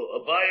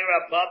Betlikul.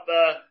 Abayra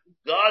Papa,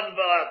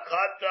 Ganva,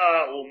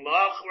 Kata,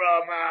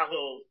 Umachra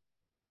Mahu.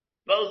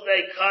 Both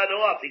they cut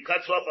off. He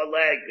cuts off a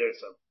leg or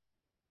something.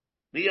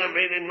 Niyam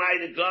reading might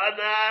have gone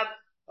up.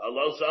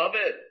 Allah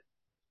Zavin.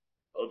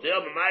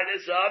 Odil might have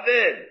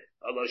Zavin.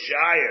 Allah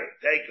Shire.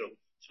 Take him.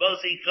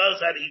 Suppose he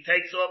goes and he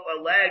takes off a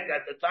leg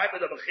at the time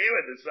of the Mechira.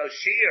 There's no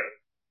shear.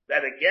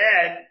 Then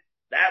again,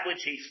 that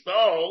which he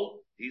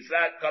stole, he's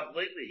not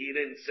completely, he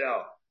didn't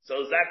sell.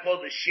 So is that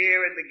called the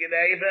shear in the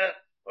Geneva?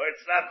 Or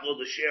it's not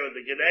called the shear in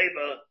the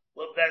Geneva?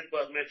 Well, then,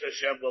 Mr.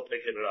 Hashem will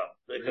pick it up.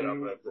 Pick it up.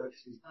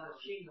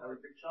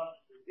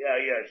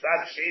 Yeah, it's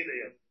not a sheet.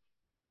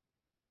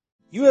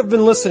 You have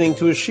been listening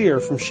to a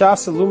shiur from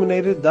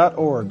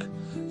shasilluminated.org.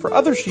 For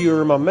other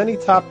shiurim on many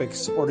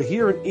topics, or to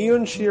hear an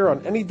Eon shiur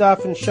on any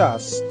daf in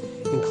Shas,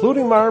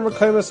 including Mara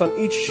Mekaymas on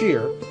each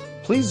shiur,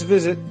 please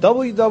visit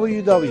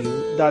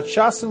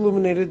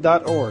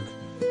www.shasilluminated.org.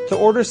 To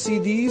order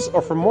CDs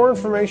or for more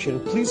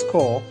information, please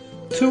call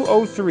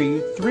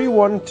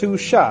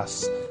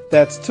 203-312-SHAS.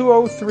 That's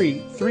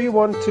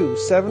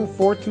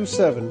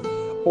 203-312-7427,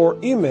 or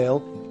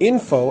email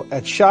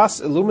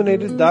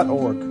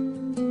info@shasilluminated.org.